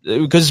just,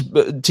 because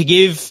to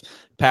give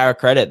Para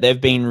credit, they've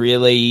been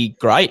really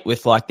great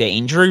with like their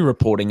injury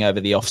reporting over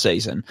the off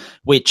season,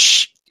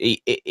 which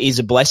is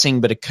a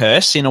blessing but a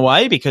curse in a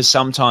way, because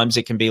sometimes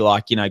it can be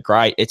like,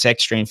 great, it's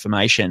extra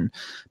information,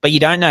 but you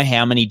don't know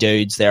how many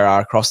dudes there are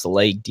across the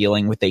league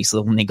dealing with these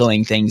little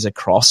niggling things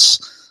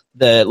across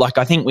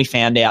I think we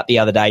found out the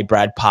other day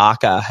Brad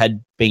Parker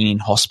had been in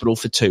hospital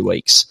for 2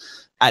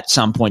 weeks at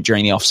some point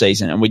during the off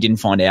season, and we didn't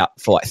find out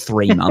for like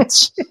 3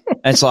 months.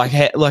 And it's like,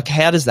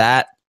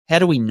 how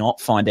do we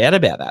not find out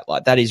about that?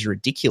 Like, that is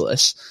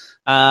ridiculous.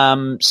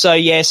 So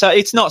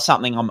it's not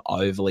something I'm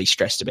overly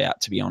stressed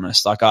about, to be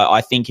honest. Like,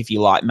 I think if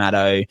you like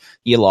Maddo,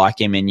 you like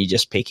him and you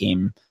just pick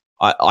him.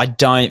 I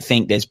don't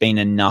think there's been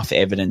enough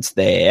evidence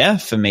there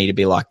for me to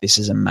be like, this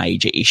is a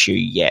major issue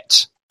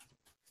yet.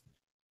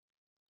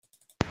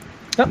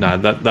 No,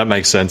 that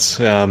makes sense.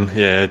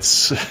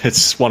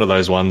 It's one of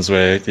those ones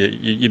where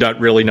you don't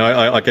really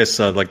know. I guess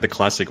like the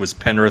classic was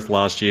Penrith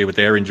last year with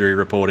their injury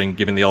reporting,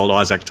 given the old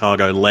Isaac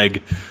Targo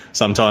leg.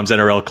 Sometimes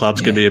NRL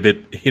clubs can be a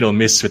bit hit or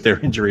miss with their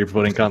injury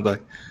reporting, can't they?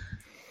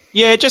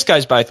 Yeah, it just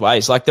goes both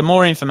ways. Like, the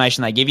more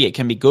information they give you, it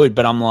can be good,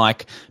 but I'm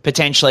like,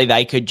 potentially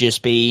they could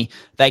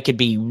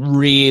be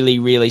really,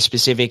 really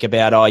specific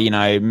about,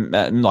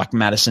 like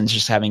Madison's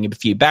just having a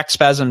few back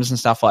spasms and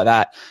stuff like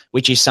that,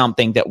 which is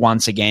something that,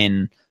 once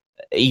again,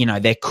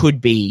 there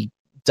could be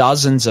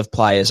dozens of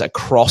players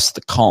across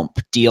the comp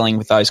dealing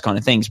with those kind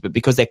of things, but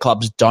because their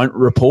clubs don't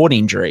report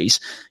injuries,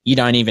 you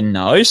don't even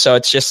know. So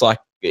it's just like,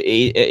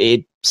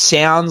 it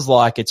sounds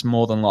like it's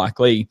more than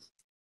likely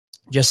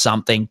just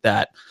something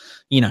that,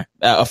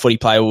 a footy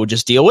player will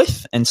just deal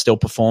with and still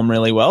perform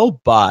really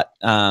well. But,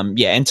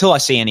 until I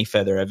see any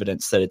further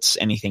evidence that it's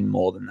anything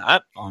more than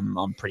that,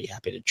 I'm pretty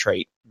happy to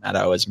treat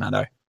Maddo as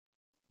Maddo.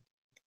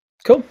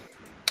 Cool.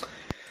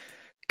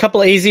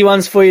 Couple of easy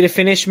ones for you to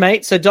finish,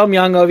 mate. So Dom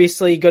Young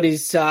obviously got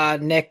his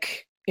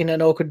neck in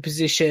an awkward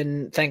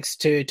position thanks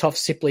to Toff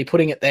Sipley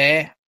putting it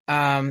there.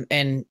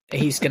 And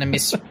he's going to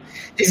miss.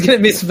 He's going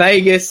to miss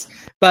Vegas,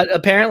 but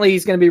apparently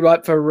he's going to be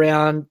right for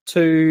round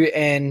 2.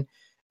 And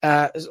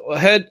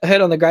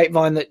heard on the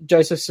grapevine that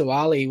Joseph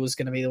Suwali was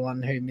going to be the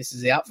one who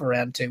misses out for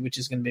round 2, which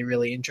is going to be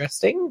really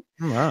interesting.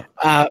 Wow.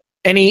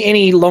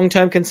 Any long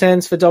term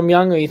concerns for Dom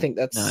Young, or you think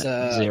that's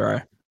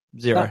zero?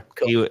 Oh,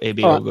 cool. He'd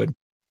be all good.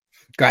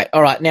 Great.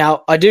 All right.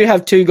 Now, I do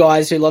have 2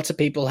 guys who lots of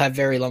people have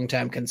very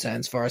long-term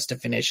concerns for us to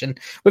finish. And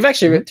we've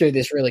actually ripped through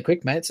this really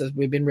quick, mate, so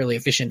we've been really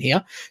efficient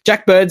here.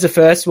 Jack Bird's the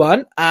first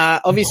one.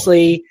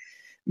 Obviously,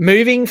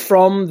 moving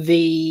from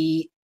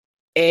the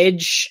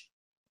edge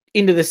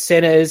into the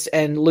centres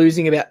and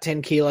losing about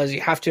 10 kilos, you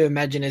have to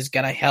imagine is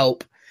going to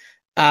help.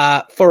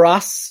 For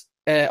us,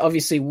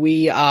 obviously,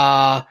 we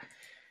are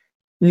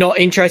not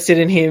interested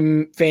in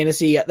him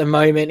fantasy at the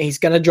moment. He's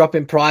going to drop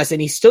in price, and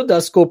he still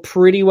does score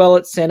pretty well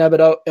at centre,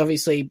 but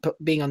obviously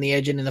being on the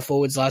edge and in the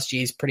forwards last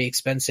year is pretty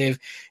expensive.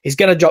 He's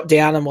going to drop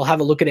down, and we'll have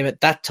a look at him at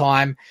that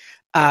time.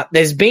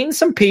 There's been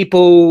some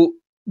people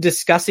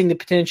discussing the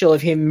potential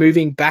of him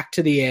moving back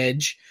to the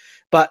edge,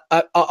 but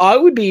I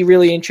would be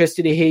really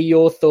interested to hear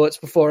your thoughts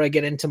before I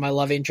get into my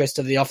love interest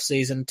of the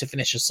offseason to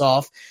finish us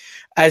off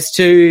as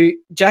to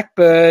Jack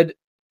Bird.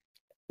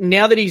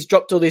 Now that he's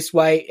dropped all this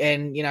weight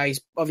and,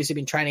 he's obviously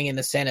been training in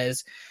the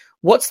centres,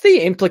 what's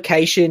the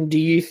implication, do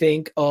you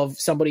think, of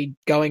somebody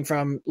going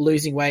from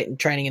losing weight and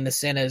training in the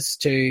centres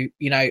to,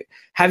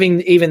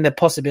 having even the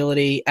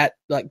possibility at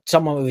like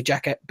someone with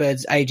Jack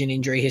Bird's age and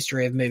injury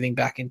history of moving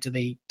back into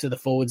the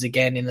forwards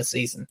again in the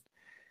season?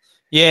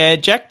 Yeah,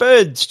 Jack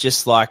Bird's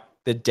just like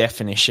the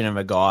definition of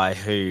a guy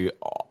who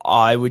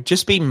I would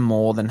just be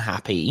more than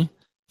happy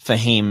for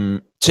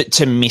him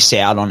to miss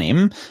out on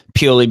him,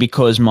 purely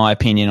because my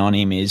opinion on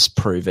him is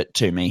prove it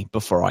to me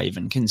before I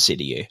even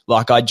consider you.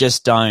 Like, I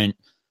just don't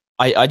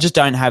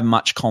have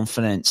much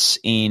confidence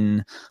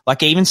in,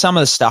 like, even some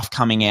of the stuff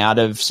coming out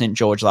of St.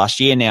 George last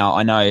year. Now,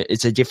 I know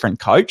it's a different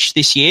coach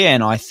this year,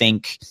 and I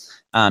think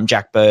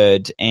Jack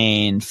Bird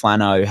and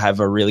Flano have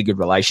a really good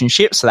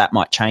relationship, so that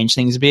might change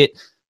things a bit.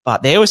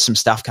 But there was some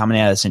stuff coming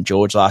out of St.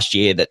 George last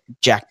year that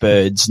Jack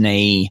Bird's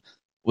knee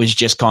was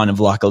just kind of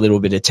like a little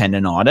bit of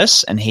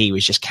tendonitis and he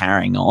was just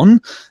carrying on.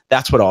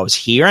 That's what I was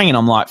hearing. And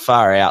I'm like,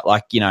 far out,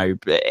 like,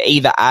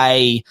 either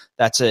A,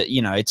 that's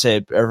it's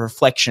a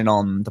reflection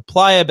on the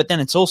player, but then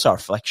it's also a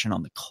reflection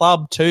on the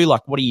club too.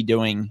 Like, what are you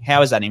doing?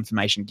 How is that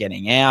information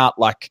getting out?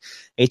 Like,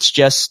 it's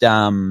just, it's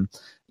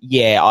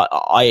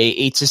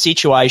a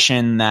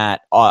situation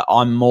that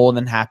I'm more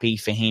than happy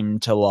for him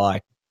to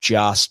like,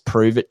 just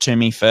prove it to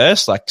me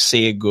first, like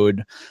see a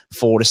good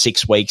 4 to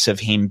 6 weeks of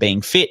him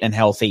being fit and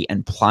healthy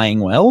and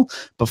playing well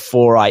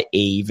before I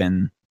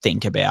even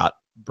think about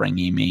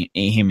bringing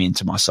him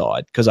into my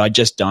side. Because I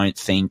just don't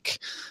think,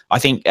 I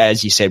think,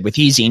 as you said, with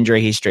his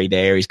injury history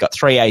there, he's got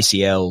 3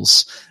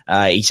 ACLs,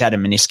 he's had a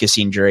meniscus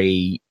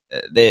injury,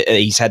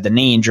 he's had the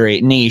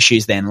knee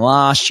issues then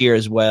last year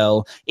as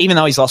well, even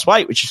though he's lost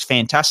weight, which is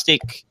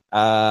fantastic.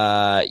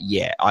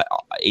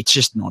 It's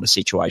just not a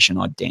situation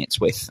I'd dance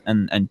with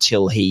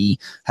until he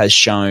has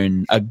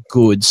shown a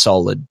good,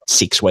 solid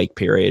 6-week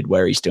period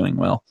where he's doing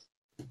well.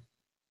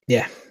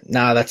 Yeah,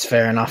 no, that's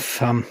fair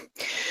enough. Ryan,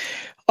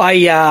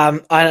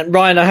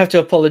 I have to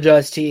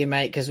apologize to you,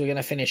 mate, because we're going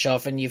to finish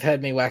off, and you've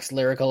heard me wax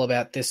lyrical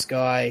about this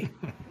guy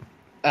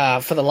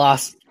for the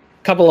last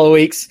couple of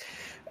weeks.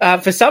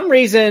 For some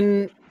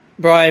reason,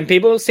 Brian,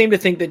 people seem to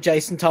think that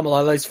Jason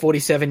Tamalolo is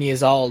 47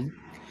 years old.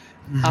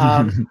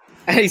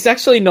 And he's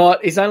actually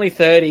not. He's only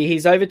 30.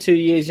 He's over 2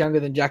 years younger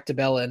than Jack de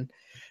Belin.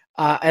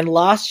 And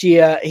last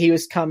year, he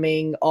was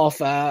coming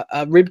off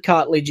a rib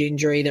cartilage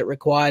injury that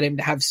required him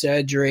to have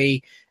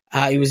surgery.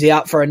 He was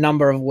out for a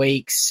number of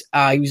weeks.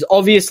 He was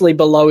obviously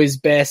below his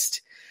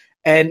best.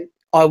 And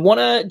I want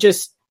to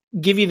just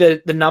give you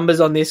the numbers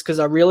on this because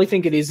I really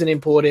think it is an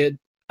important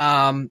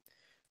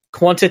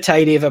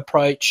quantitative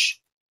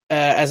approach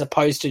as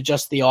opposed to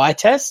just the eye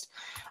test.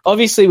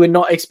 Obviously, we're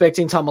not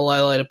expecting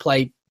Tamalolo to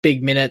play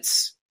big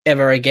minutes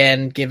ever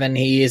again, given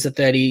he is a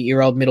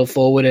 30-year-old middle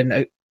forward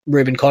and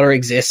Ruben Cotter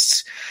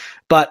exists.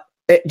 But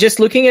just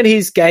looking at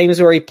his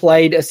games where he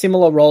played a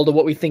similar role to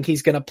what we think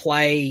he's going to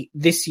play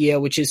this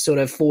year, which is sort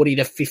of 40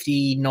 to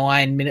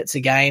 59 minutes a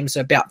game, so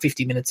about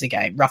 50 minutes a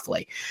game,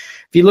 roughly.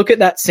 If you look at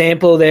that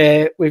sample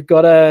there, we've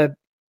got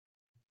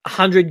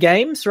 100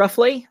 games,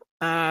 roughly,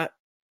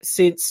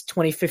 since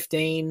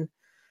 2015.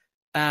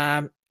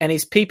 And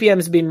his PPM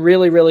has been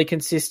really, really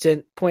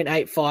consistent,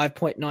 0.85,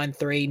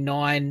 0.93,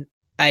 9,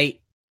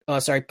 8,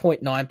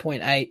 0.9,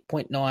 0.8,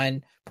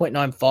 0.9,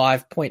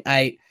 0.95,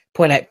 0.8,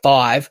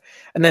 0.85.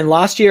 And then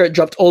last year it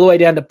dropped all the way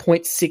down to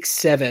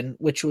 0.67,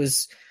 which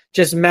was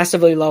just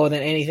massively lower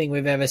than anything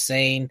we've ever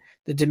seen.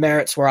 The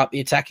demerits were up, the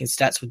attacking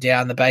stats were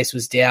down, the base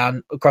was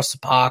down across the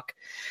park.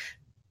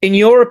 In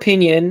your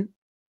opinion,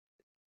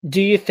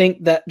 do you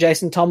think that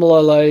Jason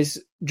Taumalolo's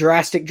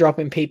drastic drop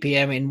in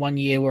PPM in 1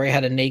 year where he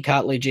had a knee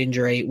cartilage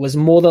injury was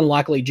more than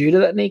likely due to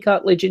that knee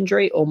cartilage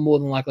injury or more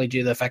than likely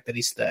due to the fact that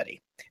he's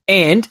 30?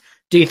 And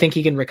do you think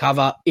he can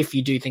recover if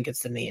you do think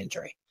it's the knee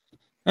injury?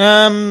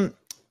 I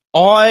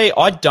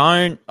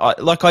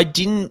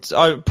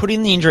put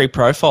in the injury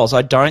profiles.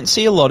 I don't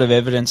see a lot of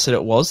evidence that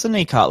it was the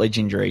knee cartilage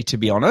injury, to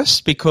be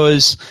honest,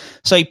 because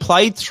he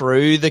played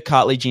through the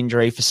cartilage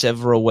injury for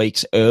several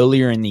weeks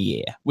earlier in the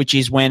year, which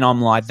is when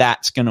I'm like,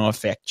 that's going to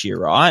affect you,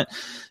 right?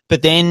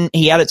 But then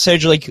he had it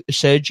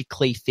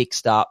surgically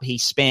fixed up. He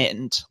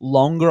spent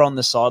longer on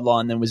the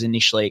sideline than was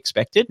initially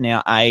expected.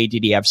 Now, A,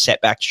 did he have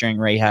setbacks during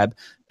rehab?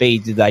 B,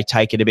 did they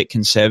take it a bit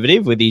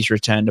conservative with his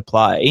return to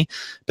play?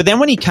 But then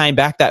when he came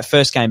back, that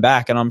first game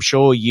back, and I'm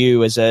sure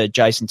you as a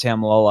Jason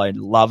Taumalolo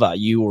lover,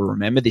 you will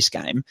remember this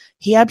game,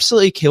 he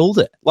absolutely killed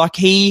it. Like,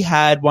 he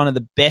had one of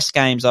the best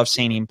games I've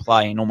seen him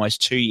play in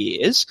almost 2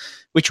 years,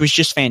 which was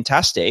just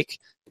fantastic.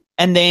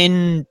 And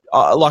then,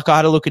 I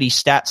had a look at his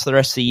stats the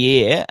rest of the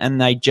year,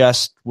 and they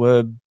just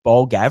were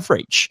bog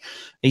average.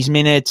 His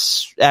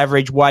minutes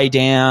average way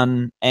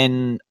down,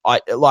 and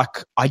I'd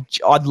love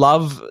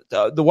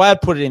the way I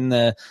put it in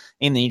the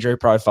injury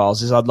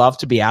profiles is I'd love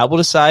to be able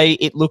to say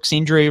it looks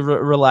injury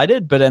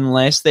related, but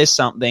unless there's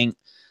something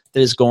that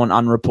has gone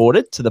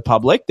unreported to the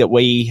public that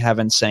we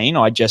haven't seen,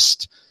 I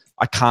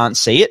can't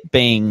see it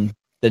being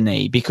the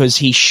knee, because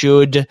he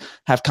should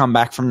have come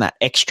back from that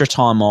extra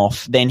time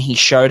off. Then he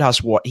showed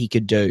us what he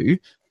could do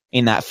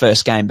in that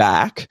first game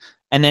back,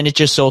 and then it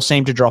just all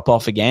seemed to drop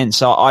off again.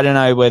 So I don't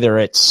know whether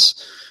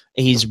it's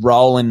his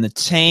role in the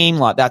team,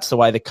 like that's the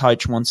way the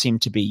coach wants him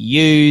to be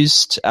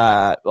used.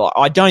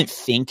 I don't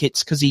think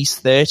it's because he's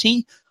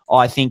 30.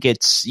 I think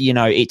it's,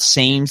 it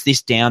seems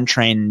this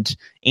downtrend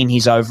in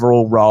his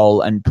overall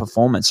role and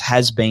performance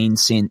has been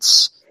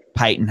since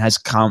Payton has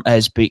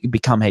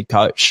become head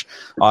coach.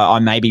 I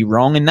may be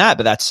wrong in that,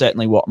 but that's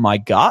certainly what my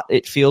gut,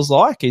 it feels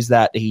like, is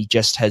that he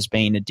just has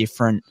been a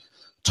different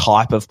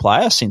type of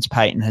player since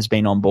Payton has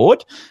been on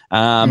board.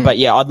 But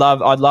yeah,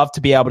 I'd love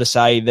to be able to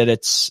say that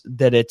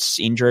it's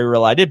injury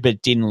related, but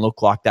it didn't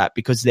look like that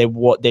because there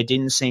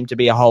didn't seem to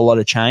be a whole lot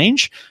of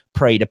change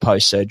pre to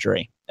post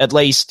surgery. At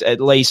least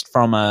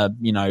from a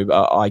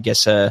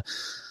base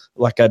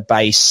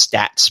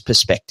stats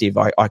perspective,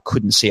 I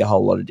couldn't see a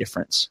whole lot of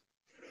difference.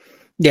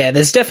 Yeah,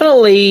 there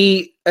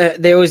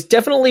was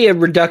definitely a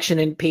reduction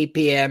in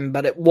PPM,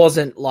 but it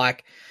wasn't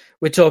like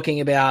we're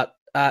talking about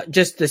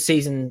just the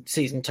season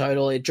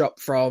total. It dropped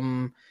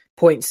from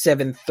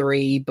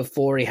 0.73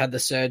 before he had the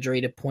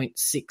surgery to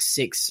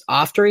 0.66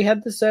 after he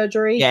had the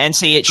surgery. Yeah, and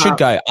see, it should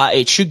go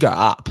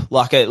up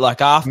like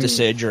after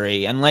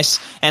surgery, unless,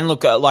 and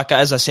look, like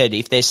as I said,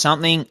 if there's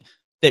something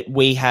that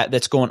we had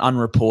that's gone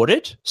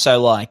unreported,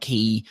 so like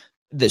the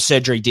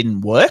surgery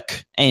didn't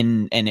work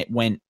and it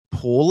went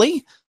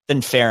poorly,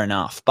 then fair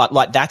enough. But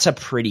like that's a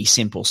pretty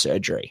simple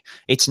surgery.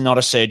 It's not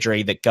a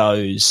surgery that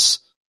goes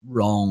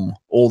wrong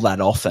all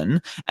that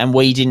often, and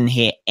we didn't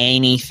hear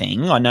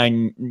anything. I know,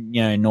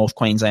 North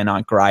Queensland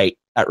aren't great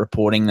at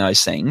reporting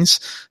those things,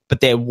 but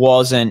there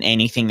wasn't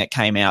anything that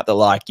came out that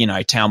like,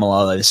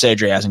 Taumalolo, the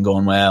surgery hasn't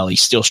gone well,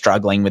 he's still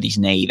struggling with his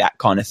knee, that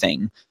kind of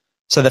thing.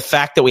 So the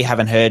fact that we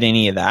haven't heard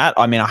any of that,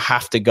 I mean, I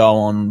have to go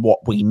on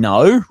what we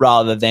know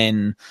rather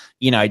than,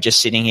 just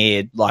sitting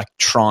here like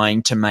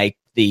trying to make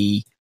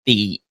the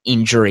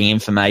injury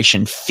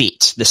information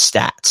fit the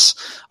stats.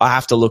 I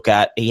have to look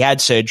at, he had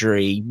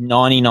surgery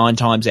 99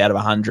 times out of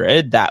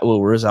 100. That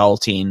will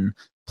result in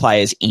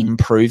players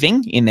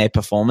improving in their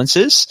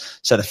performances.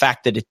 So the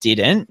fact that it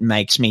didn't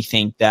makes me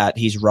think that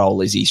his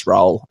role is his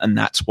role, and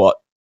that's what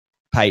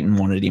Payton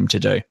wanted him to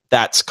do.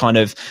 That's kind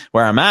of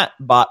where I'm at.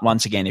 But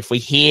once again, if we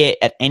hear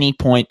at any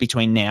point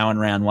between now and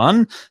round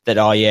one that,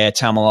 oh yeah,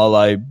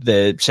 Taumalolo,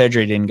 the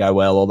surgery didn't go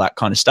well, all that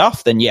kind of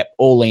stuff, then yep,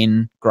 all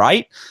in,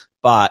 great.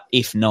 But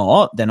if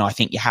not, then I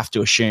think you have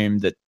to assume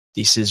that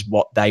this is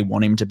what they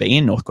want him to be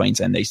in North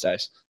Queensland these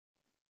days.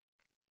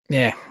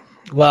 Yeah.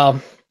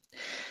 Well,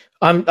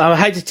 I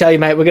hate to tell you,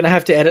 mate, we're going to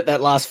have to edit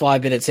that last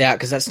 5 minutes out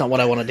because that's not what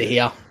I wanted to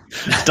hear.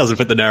 It doesn't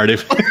fit the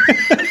narrative.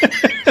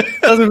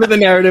 Doesn't fit the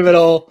narrative at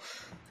all.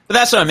 But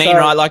that's what I mean,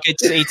 right? Like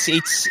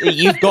it's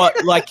you've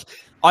got like,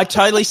 I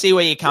totally see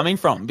where you're coming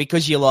from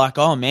because you're like,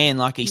 oh man,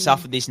 like he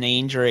suffered this knee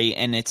injury,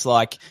 and it's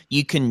like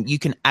you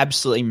can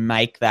absolutely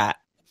make that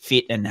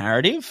fit a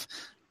narrative.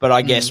 But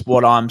I guess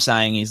what I'm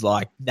saying is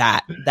like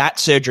that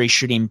surgery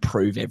should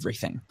improve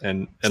everything.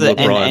 And look,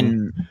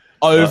 Ryan,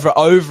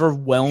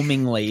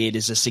 overwhelmingly it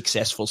is a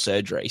successful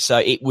surgery. So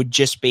it would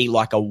just be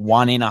like a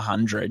 1 in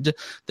 100.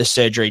 The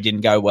surgery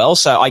didn't go well.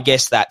 So I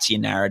guess that's your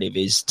narrative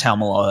is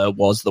Tamalolo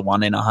was the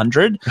 1 in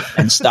 100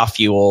 and stuff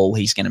you all.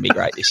 He's going to be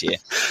great this year.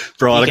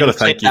 Brian, I got to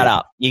thank you. That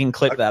up. You can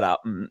clip that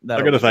up.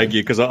 I got to thank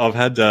you because I've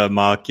had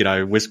Mark,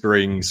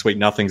 whispering sweet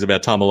nothings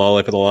about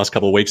Tamalolo for the last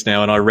couple of weeks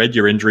now, and I read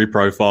your injury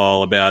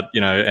profile about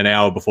an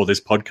hour before this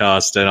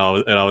podcast, and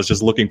I was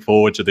just looking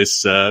forward to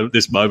this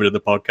moment of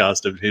the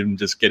podcast of him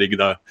just getting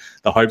the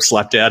hope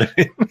slapped out of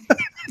him.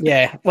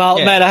 Yeah. Well,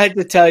 mate, I hate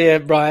to tell you,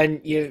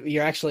 Brian,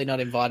 you're actually not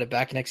invited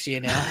back next year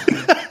now.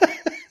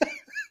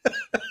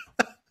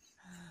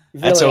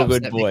 That's all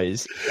good,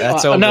 boys.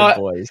 That's all good,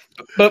 boys.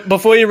 But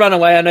before you run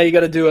away, I know you got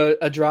to do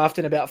a draft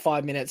in about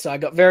 5 minutes. So I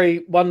got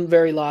one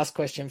very last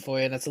question for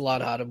you, and it's a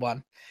lighthearted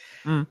one.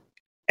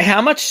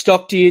 How much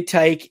stock do you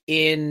take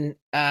in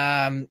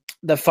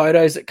the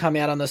photos that come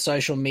out on the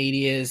social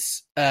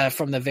medias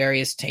from the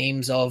various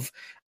teams of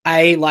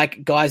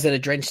like guys that are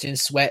drenched in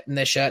sweat and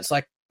their shirts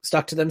like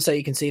stuck to them so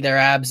you can see their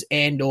abs,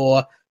 and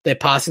or they're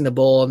passing the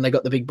ball and they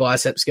got the big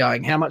biceps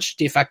going? How much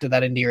do you factor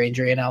that into your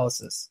injury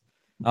analysis?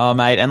 Oh,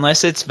 mate,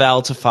 unless it's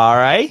Val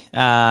Tafare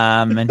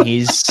and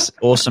his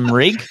awesome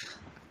rig,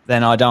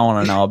 then I don't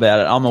want to know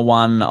about it. I'm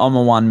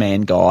a one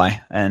man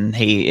guy, and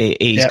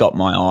he's got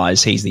my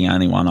eyes. He's the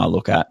only one I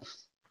look at.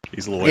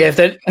 He's loyal. Yeah,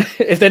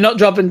 if they're not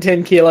dropping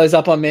 10 kilos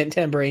up on Mount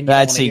Tambourine,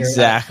 that's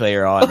exactly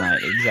right, mate.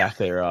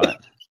 Exactly right.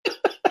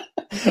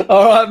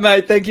 All right,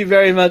 mate. Thank you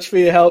very much for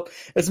your help.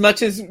 As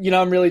much as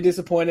I'm really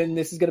disappointed, and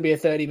this is going to be a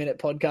 30-minute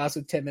podcast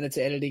with 10 minutes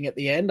of editing at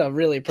the end. I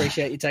really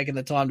appreciate you taking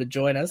the time to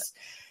join us.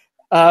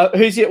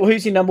 Who's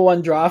your number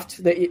one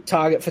draft that you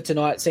target for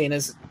tonight, seeing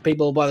as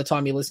people, by the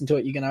time you listen to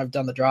it, you're going to have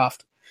done the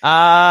draft?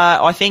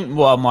 I think,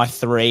 my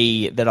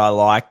three that I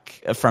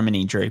like from an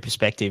injury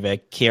perspective are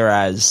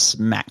Kiraz,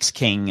 Max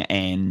King,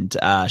 and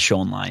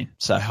Sean Lane.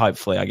 So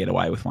hopefully I get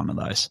away with one of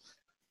those.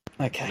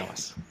 Okay.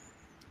 Nice.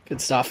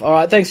 Good stuff. All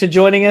right. Thanks for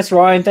joining us,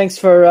 Ryan. Thanks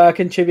for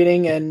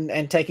contributing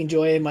and taking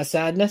joy in my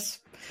sadness.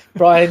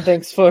 Brian,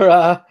 thanks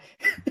for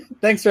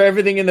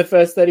everything in the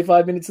first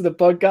 35 minutes of the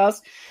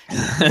podcast.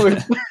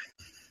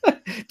 Do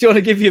you want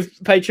to give your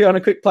Patreon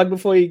a quick plug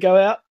before you go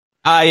out?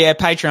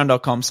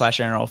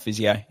 Patreon.com/NRL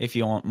Physio if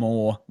you want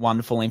more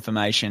wonderful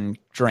information,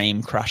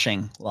 dream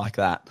crushing like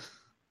that.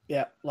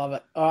 Yeah, love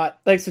it. All right.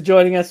 Thanks for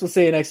joining us. We'll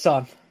see you next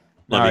time.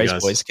 No worries,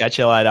 boys. Catch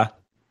you later.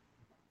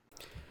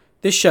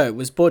 This show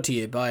was brought to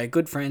you by our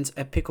good friends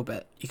at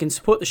Picklebet. You can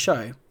support the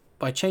show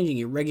by changing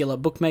your regular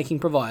bookmaking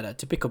provider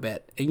to Picklebet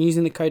and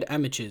using the code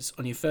AMATEURS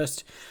on your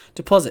first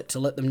deposit to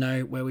let them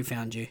know where we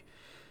found you.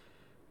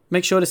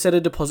 Make sure to set a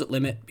deposit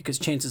limit because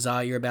chances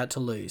are you're about to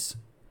lose.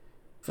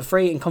 For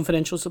free and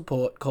confidential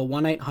support, call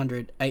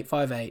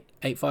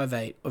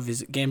 1-800-858-858 or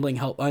visit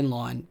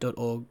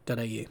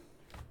gamblinghelponline.org.au.